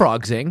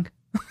 Bullfrogsing.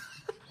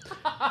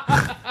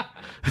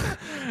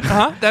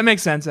 That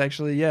makes sense,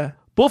 actually. Yeah.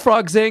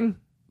 Bullfrogsing.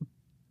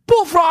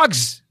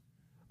 Bullfrogs.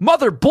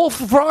 Mother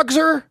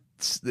bullfrogser.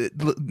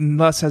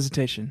 Less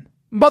hesitation.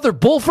 Mother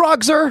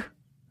bullfrogser.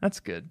 That's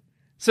good.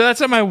 So that's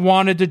something I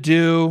wanted to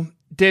do.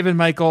 David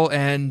Michael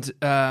and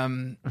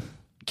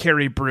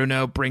Carrie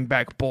Bruno bring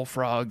back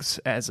bullfrogs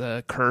as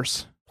a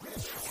curse.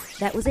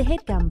 That was a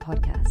HeadGum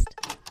podcast.